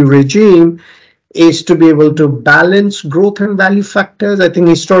this new regime is to be able to balance growth and value factors. I think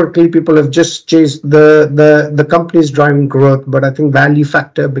historically people have just chased the companies driving growth, but I think value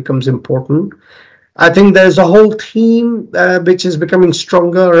factor becomes important. I think there's a whole theme which is becoming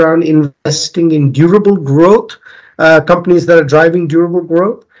stronger around investing in durable growth, companies that are driving durable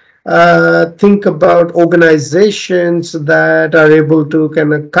growth. Think about organizations that are able to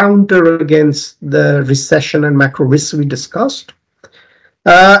kind of counter against the recession and macro risks we discussed.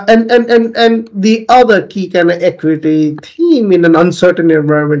 And the other key kind of equity theme in an uncertain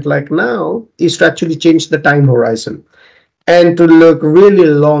environment like now is to actually change the time horizon and to look really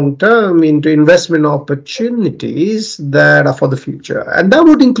long term into investment opportunities that are for the future. And that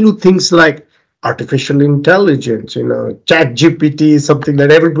would include things like artificial intelligence, chat GPT is something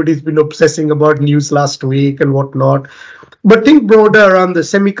that everybody's been obsessing about, news last week and whatnot. But think broader around the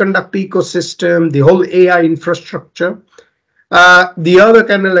semiconductor ecosystem, the whole AI infrastructure. The other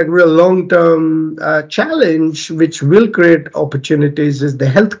kind of like real long-term challenge, which will create opportunities, is the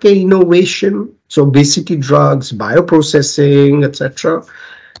healthcare innovation. So obesity drugs, bioprocessing, etc.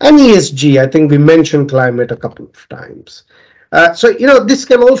 And ESG, I think we mentioned climate a couple of times. So this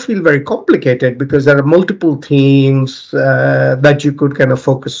can all feel very complicated because there are multiple themes that you could kind of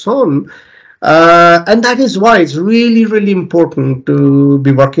focus on. And that is why it's really, really important to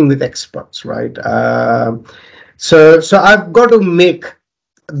be working with experts, right? So I've got to make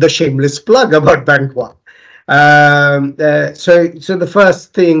the shameless plug about Bank One. So the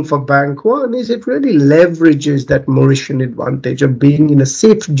first thing for Bank One is it really leverages that Mauritian advantage of being in a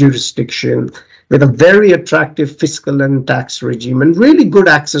safe jurisdiction with a very attractive fiscal and tax regime and really good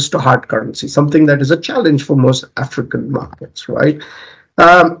access to hard currency, something that is a challenge for most African markets, right?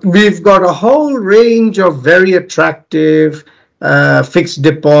 We've got a whole range of very attractive fixed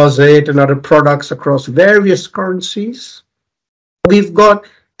deposit and other products across various currencies. We've got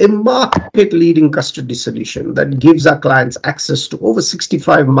a market-leading custody solution that gives our clients access to over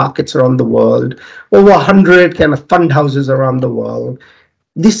 65 markets around the world, over 100 kind of fund houses around the world.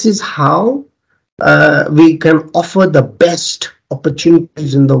 This is how we can offer the best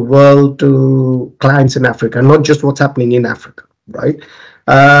opportunities in the world to clients in Africa, not just what's happening in Africa, right?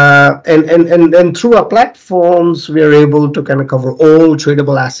 And through our platforms, we are able to kind of cover all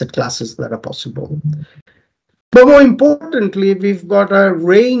tradable asset classes that are possible. But more importantly, we've got a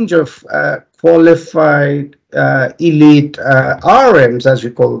range of qualified elite RMs, as we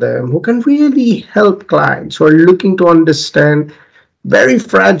call them, who can really help clients who are looking to understand very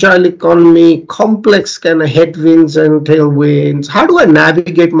fragile economy, complex kind of headwinds and tailwinds. How do I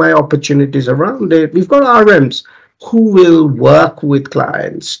navigate my opportunities around it? We've got RMs who will work with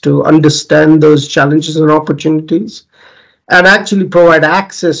clients to understand those challenges and opportunities and actually provide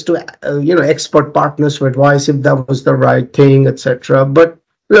access to expert partners for advice if that was the right thing, etc. But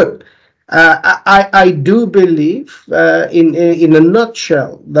look, I do believe in a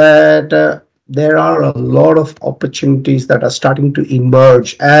nutshell that there are a lot of opportunities that are starting to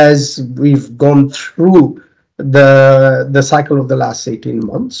emerge as we've gone through the cycle of the last 18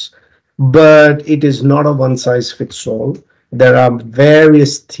 months. But it is not a one size fits all. There are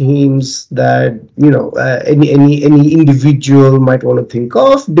various themes that any individual might want to think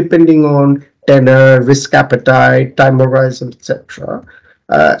of, depending on tenor, risk appetite, time horizon, etc.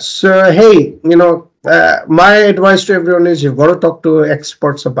 So hey, my advice to everyone is you've got to talk to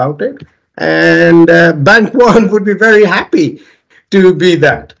experts about it, and Bank One would be very happy to be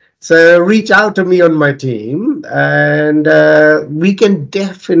that. So reach out to me on my team, and we can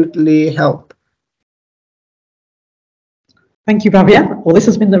definitely help. Thank you, Bhavya. Well, this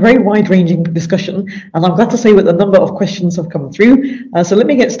has been a very wide-ranging discussion, and I'm glad to say that a number of questions have come through. So let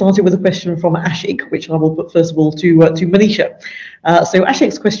me get started with a question from Ashik, which I will put first of all to Manisha. So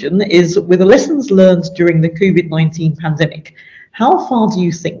Ashik's question is, with the lessons learned during the COVID-19 pandemic, how far do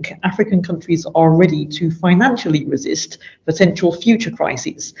you think African countries are ready to financially resist potential future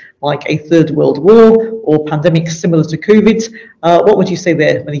crises, like a third world war or pandemics similar to COVID? What would you say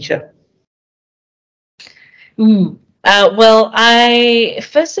there, Manisha? Well, I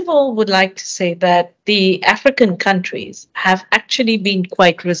first of all would like to say that the African countries have actually been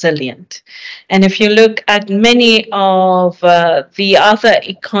quite resilient. And if you look at many of the other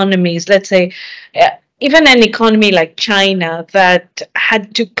economies, let's say, even an economy like China that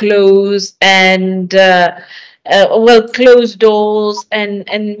had to close and close doors and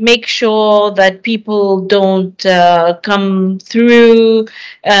make sure that people don't come through,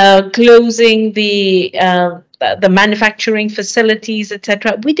 closing the manufacturing facilities,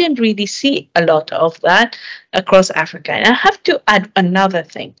 etc. We didn't really see a lot of that across Africa. And I have to add another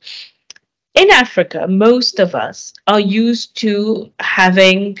thing. In Africa, most of us are used to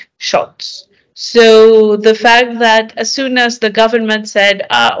having shots. So the fact that as soon as the government said,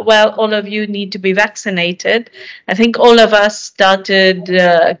 well, all of you need to be vaccinated, I think all of us started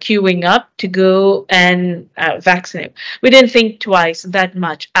queuing up to go and vaccinate. We didn't think twice that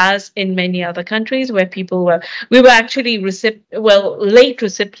much as in many other countries where we were actually late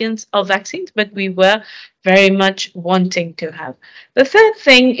recipients of vaccines, but we were very much wanting to have. The third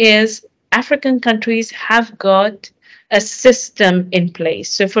thing is African countries have got a system in place.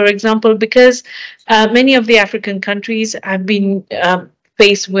 So, for example, because many of the African countries have been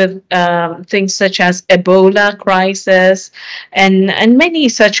faced with things such as Ebola crisis and many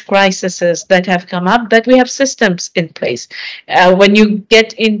such crises that have come up, that we have systems in place. When you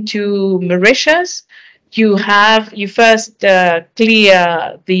get into Mauritius, you first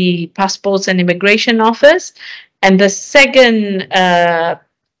clear the passports and immigration office, and the second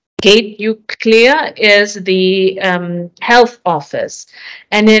gate you clear is the health office.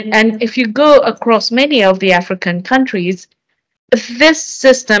 And if you go across many of the African countries, this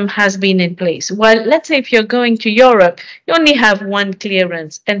system has been in place. Well, let's say if you're going to Europe, you only have one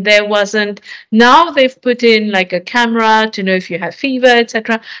clearance, and there wasn't. Now they've put in like a camera to know if you have fever,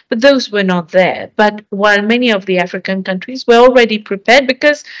 etc. But those were not there. But while many of the African countries were already prepared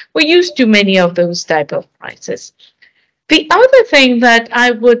because we're used to many of those type of crises. The other thing that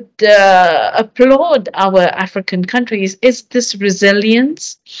I would applaud our African countries is this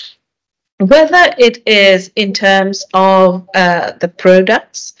resilience, whether it is in terms of the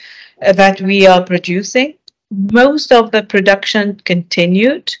products that we are producing. Most of the production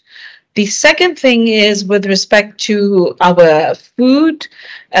continued. The second thing is with respect to our food.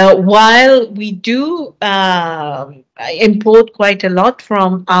 While we do import quite a lot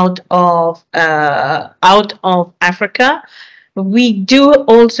from out of Africa, we do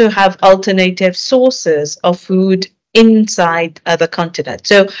also have alternative sources of food inside the continent.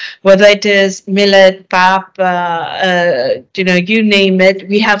 So whether it is millet, pap, you name it,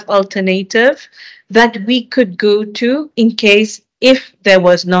 we have alternative that we could go to in case if there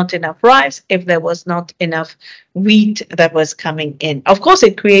was not enough rice, if there was not enough wheat that was coming in. Of course,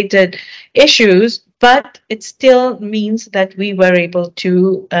 it created issues, but it still means that we were able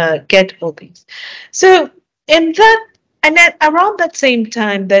to get all these. So in that, and then around that same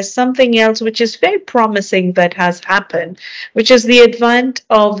time, there's something else which is very promising that has happened, which is the advent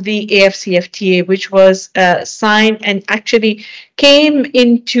of the AFCFTA, which was signed and actually came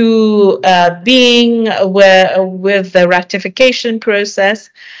into being with the ratification process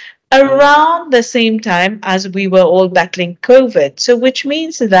around the same time as we were all battling COVID. So which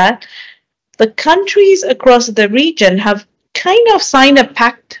means that the countries across the region have kind of signed a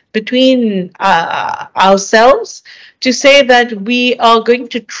pact between ourselves to say that we are going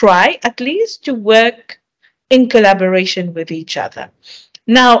to try at least to work in collaboration with each other.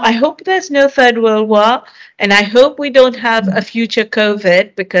 Now, I hope there's no third world war, and I hope we don't have a future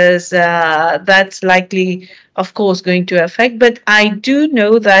COVID, because that's likely, of course, going to affect. But I do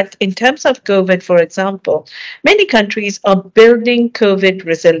know that in terms of COVID, for example, many countries are building COVID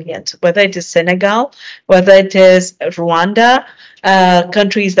resilience, whether it is Senegal, whether it is Rwanda,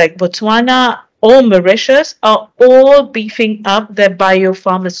 countries like Botswana or Mauritius are all beefing up their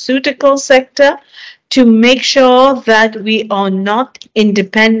biopharmaceutical sector to make sure that we are not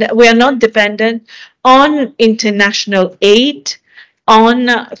dependent on international aid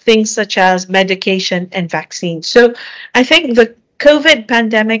on things such as medication and vaccines. So I think the COVID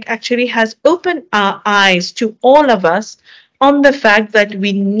pandemic actually has opened our eyes to all of us on the fact that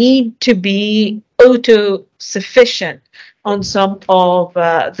we need to be auto-sufficient on some of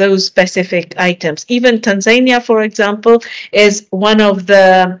those specific items. Even Tanzania, for example, is one of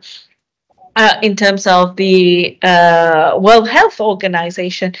the in terms of the World Health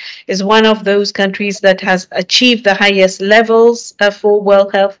Organization, is one of those countries that has achieved the highest levels for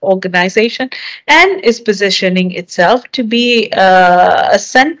World Health Organization and is positioning itself to be a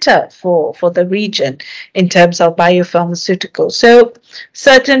center for the region in terms of biopharmaceuticals. So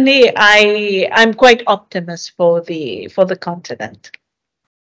certainly I'm quite optimistic for the continent.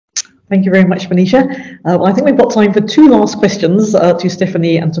 Thank you very much, Manisha. I think we've got time for two last questions to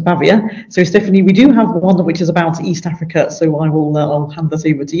Stephanie and to Bavia. So Stephanie, we do have one which is about East Africa, so I will I'll hand that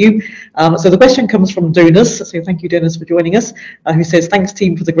over to you. So the question comes from Donis, so thank you Donis for joining us, who says, thanks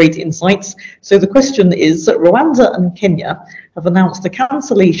team for the great insights. So the question is, Rwanda and Kenya have announced the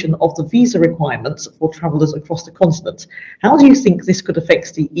cancellation of the visa requirements for travellers across the continent. How do you think this could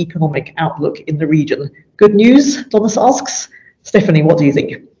affect the economic outlook in the region? Good news, Donis asks. Stephanie, what do you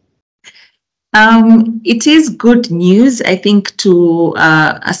think? It is good news, I think, to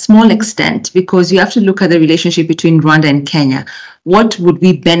a small extent, because you have to look at the relationship between Rwanda and Kenya. What would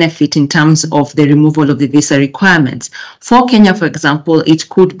we benefit in terms of the removal of the visa requirements? For Kenya, for example, it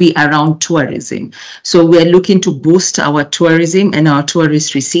could be around tourism. So we're looking to boost our tourism and our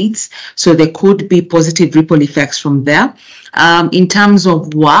tourist receipts. So there could be positive ripple effects from there. In terms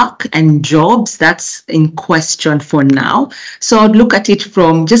of work and jobs, that's in question for now. So I'd look at it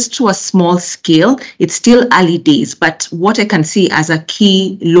from just to a small scale. It's still early days, but what I can see as a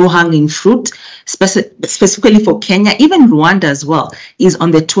key low-hanging fruit, specifically for Kenya, even Rwanda as well, is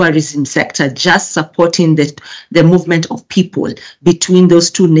on the tourism sector, just supporting the movement of people between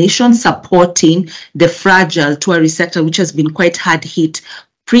those two nations, supporting the fragile tourist sector, which has been quite hard hit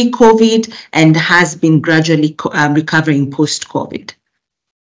pre-COVID and has been gradually recovering post-COVID.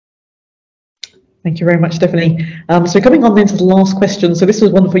 Thank you very much, Stephanie. So coming on then to the last question. So this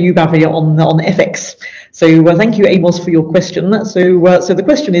was one for you, Bavia, on FX. So thank you, Amos, for your question. So the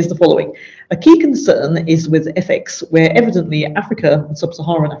question is the following. A key concern is with FX, where evidently Africa and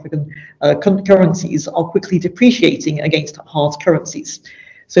sub-Saharan African currencies are quickly depreciating against hard currencies.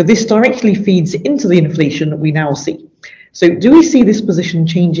 So this directly feeds into the inflation we now see. So do we see this position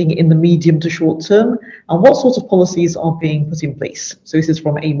changing in the medium to short term? And what sort of policies are being put in place? So this is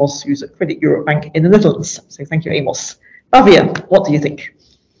from Amos, who's at Credit Europe Bank in the Netherlands. So thank you, Amos. Bavia, what do you think?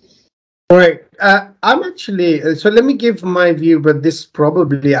 All right. I'm actually, so let me give my view, but this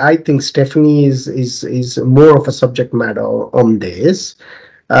probably, I think Stephanie is more of a subject matter on this.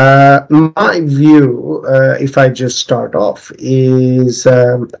 My view, if I just start off, is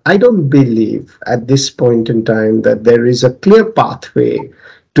I don't believe at this point in time that there is a clear pathway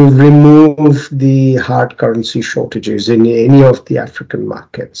to remove the hard currency shortages in any of the African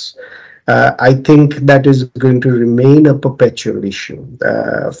markets. I think that is going to remain a perpetual issue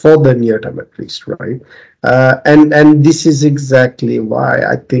for the near term, at least, right? And this is exactly why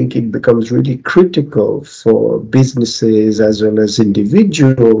I think it becomes really critical for businesses as well as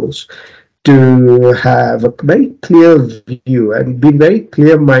individuals to have a very clear view and be very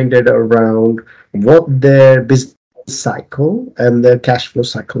clear-minded around what their business cycle and their cash flow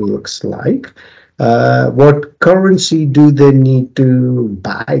cycle looks like. What currency do they need to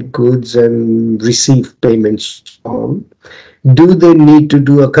buy goods and receive payments on? Do they need to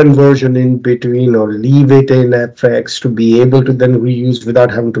do a conversion in between or leave it in FX to be able to then reuse without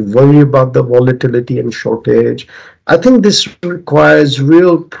having to worry about the volatility and shortage? I think this requires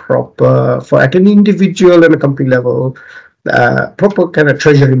real proper, for at an individual and a company level, proper kind of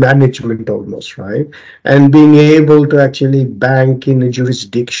treasury management almost, right? And being able to actually bank in a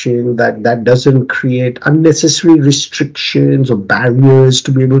jurisdiction that doesn't create unnecessary restrictions or barriers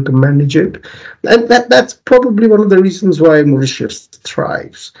to be able to manage it. And that's probably one of the reasons why Mauritius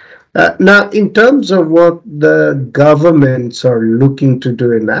thrives. Now, in terms of what the governments are looking to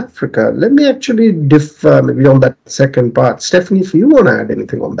do in Africa, let me actually differ maybe on that second part. Stephanie, if you want to add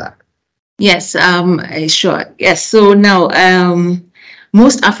anything on that. Yes, sure. Yes. So now,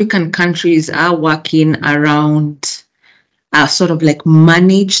 most African countries are working around a sort of like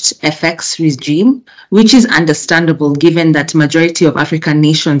managed FX regime, which is understandable given that majority of African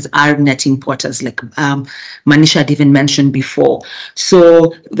nations are net importers, like Manisha had even mentioned before.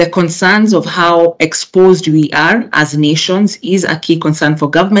 So the concerns of how exposed we are as nations is a key concern for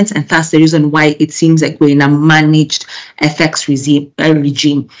governments, and that's the reason why it seems like we're in a managed FX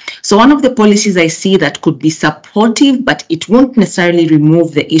regime. So one of the policies I see that could be supportive, but it won't necessarily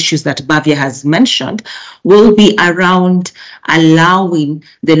remove the issues that Bavia has mentioned, will be around allowing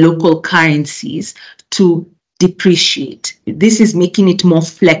the local currencies to depreciate. This is making it more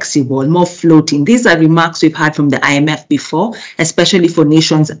flexible, more floating. These are remarks we've had from the IMF before, especially for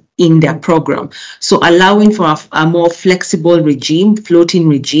nations in their program. So allowing for a more flexible regime, floating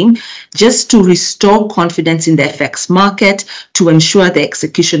regime, just to restore confidence in the FX market, to ensure the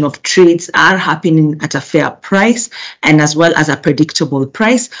execution of trades are happening at a fair price and as well as a predictable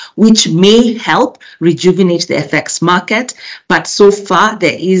price, which may help rejuvenate the FX market. But so far,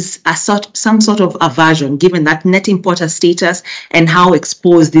 there is some sort of aversion given that net importer status and how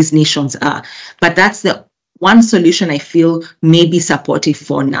exposed these nations are. But that's the one solution I feel may be supportive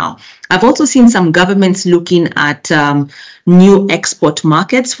for now. I've also seen some governments looking at new export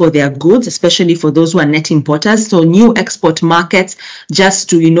markets for their goods, especially for those who are net importers. So new export markets just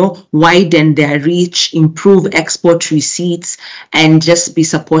to, widen their reach, improve export receipts, and just be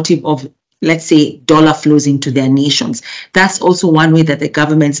supportive of, let's say, dollar flows into their nations. That's also one way that the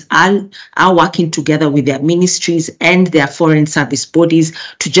governments are working together with their ministries and their foreign service bodies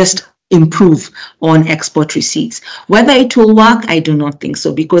to just improve on export receipts. Whether it will work, I do not think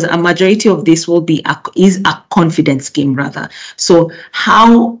so, because a majority of this is a confidence game rather. So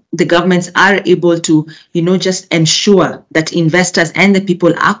how the governments are able to, just ensure that investors and the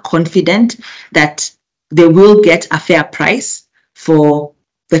people are confident that they will get a fair price for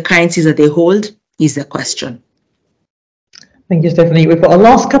the currencies that they hold is the question. Thank you, Stephanie. We've got our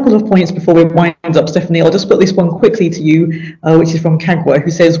last couple of points before we wind up, Stephanie. I'll just put this one quickly to you, which is from Kagwa,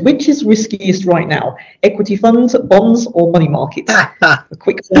 who says, which is riskiest right now, equity funds, bonds, or money markets? A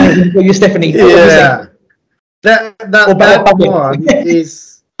quick slide for you, Stephanie. Yeah, that one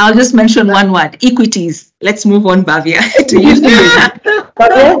is... I'll just mention one word, equities. Let's move on, Bhavya, to you.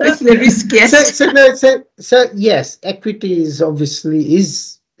 It's the riskiest. So yes, equities obviously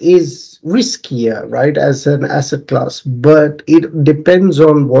is riskier, right, as an asset class, but it depends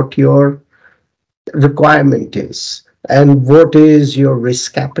on what your requirement is and what is your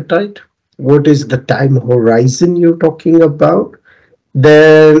risk appetite, what is the time horizon you're talking about.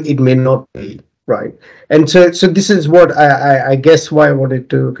 Then it may not be right. And so this is what I guess why I wanted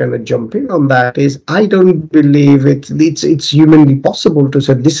to kind of jump in on that is I don't believe it's humanly possible to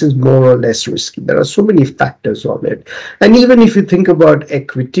say this is more or less risky. There are so many factors on it. And even if you think about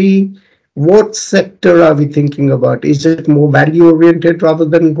equity, what sector are we thinking about? Is it more value oriented rather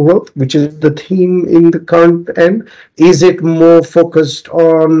than growth, which is the theme in the current end? Is it more focused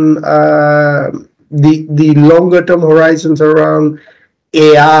on the longer term horizons around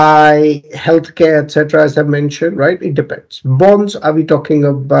AI, healthcare, etc., as I mentioned, right? It depends. Bonds, are we talking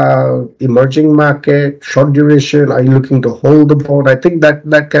about emerging market, short duration? Are you looking to hold the bond? I think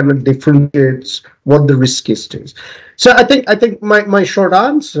that kind of differentiates what the riskiest is. So I think my short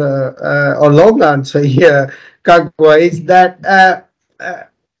answer or long answer here, Kagwa, is that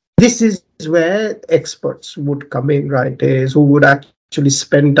this is where experts would come in, right? Is who would actually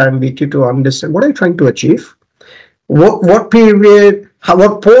spend time with you to understand what are you trying to achieve? What period,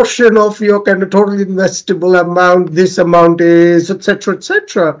 what portion of your kind of total investable amount this amount is, etc.,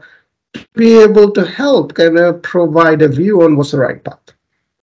 to be able to help kind of provide a view on what's the right path.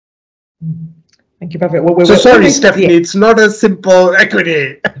 Thank you, perfect. So sorry, Stephanie, it's not a simple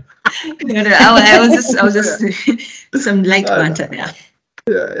equity. No, I was just some light banter there.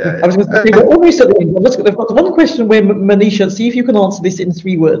 I was going to say, we're almost at the end. I've got one question where, Manisha, see if you can answer this in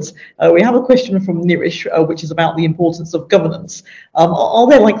 3 words. We have a question from Nirish, which is about the importance of governance. Are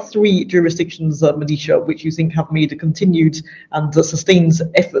there like 3 jurisdictions, Manisha, which you think have made a continued and sustained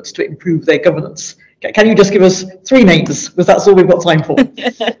efforts to improve their governance? Can you just give us 3 names? Because that's all we've got time for.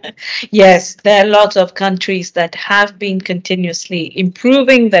 Yes, there are lots of countries that have been continuously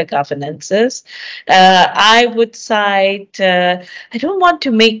improving their governances. I would cite, I don't want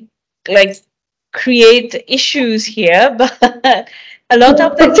to create issues here, but a lot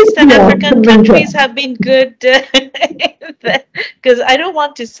of the Eastern African countries have been good, because I don't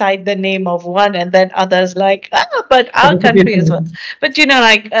want to cite the name of one and then others but our country as well. But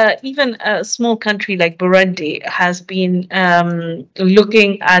even a small country like Burundi has been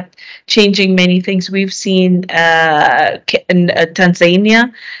looking at changing many things. We've seen in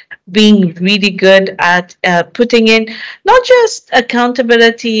Tanzania being really good at putting in not just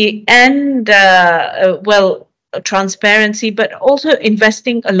accountability and transparency, but also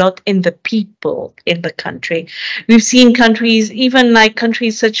investing a lot in the people in the country. We've seen countries, even like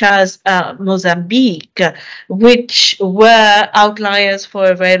countries such as Mozambique, which were outliers for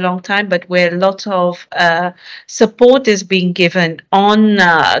a very long time, but where a lot of support is being given on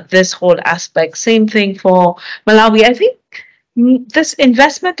this whole aspect. Same thing for Malawi. I think this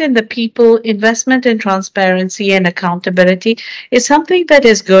investment in the people, investment in transparency and accountability is something that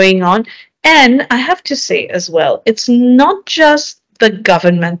is going on. And I have to say as well, it's not just the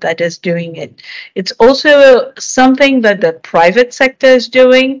government that is doing it. It's also something that the private sector is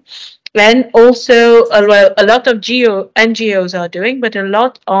doing. And also a lot of NGOs are doing, but a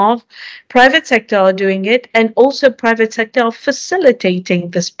lot of private sector are doing it, and also private sector are facilitating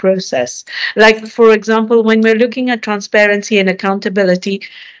this process. Like, for example, when we're looking at transparency and accountability,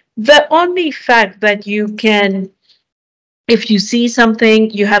 the only fact that you can, if you see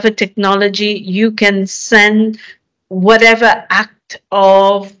something, you have a technology, you can send whatever act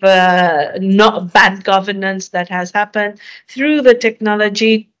of not bad governance that has happened through the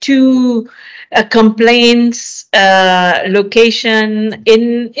technology to complaints location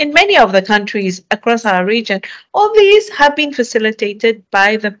in many of the countries across our region. All these have been facilitated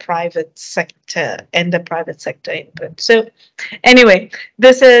by the private sector and the private sector input. So anyway,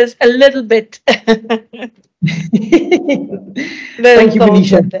 this is a little bit Thank you,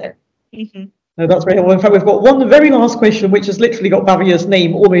 Manisha. No, that's very helpful. In fact, we've got one very last question, which has literally got Bhavya's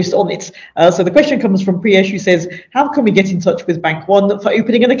name almost on it. So the question comes from Priyesh, who says, how can we get in touch with Bank One for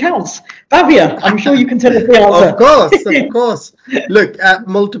opening an account? Bhavya, I'm sure you can tell us the answer. Of course. Look,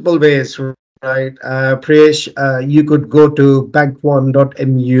 multiple ways, right? Priyesh, you could go to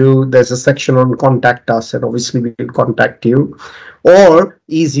bank1.mu. There's a section on contact us, and obviously we will contact you. Or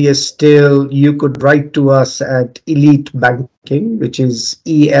easiest still, you could write to us at Elite Banking, which is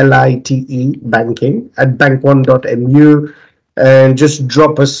ELITE banking at bank1.mu, and just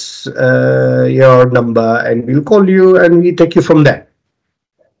drop us your number and we'll call you and we take you from there.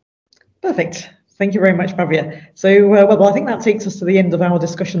 Perfect. Thank you very much, Bhavya. So, well, I think that takes us to the end of our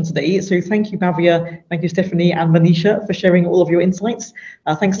discussion today. So thank you, Bhavya, thank you, Stephanie and Manisha, for sharing all of your insights.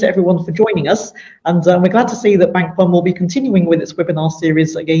 Thanks to everyone for joining us. And we're glad to see that Bank One will be continuing with its webinar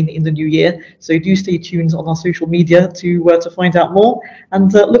series again in the new year. So do stay tuned on our social media to find out more,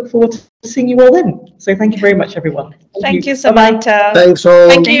 and look forward to seeing you all then. So thank you very much, everyone. Thank you, Samantha. Thanks all.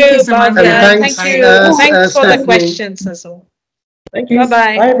 Thank you, Bhavya. Thanks, Thank you for the questions as well. Thank you.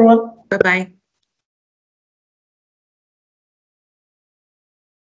 Bye-bye. Bye, everyone. Bye-bye.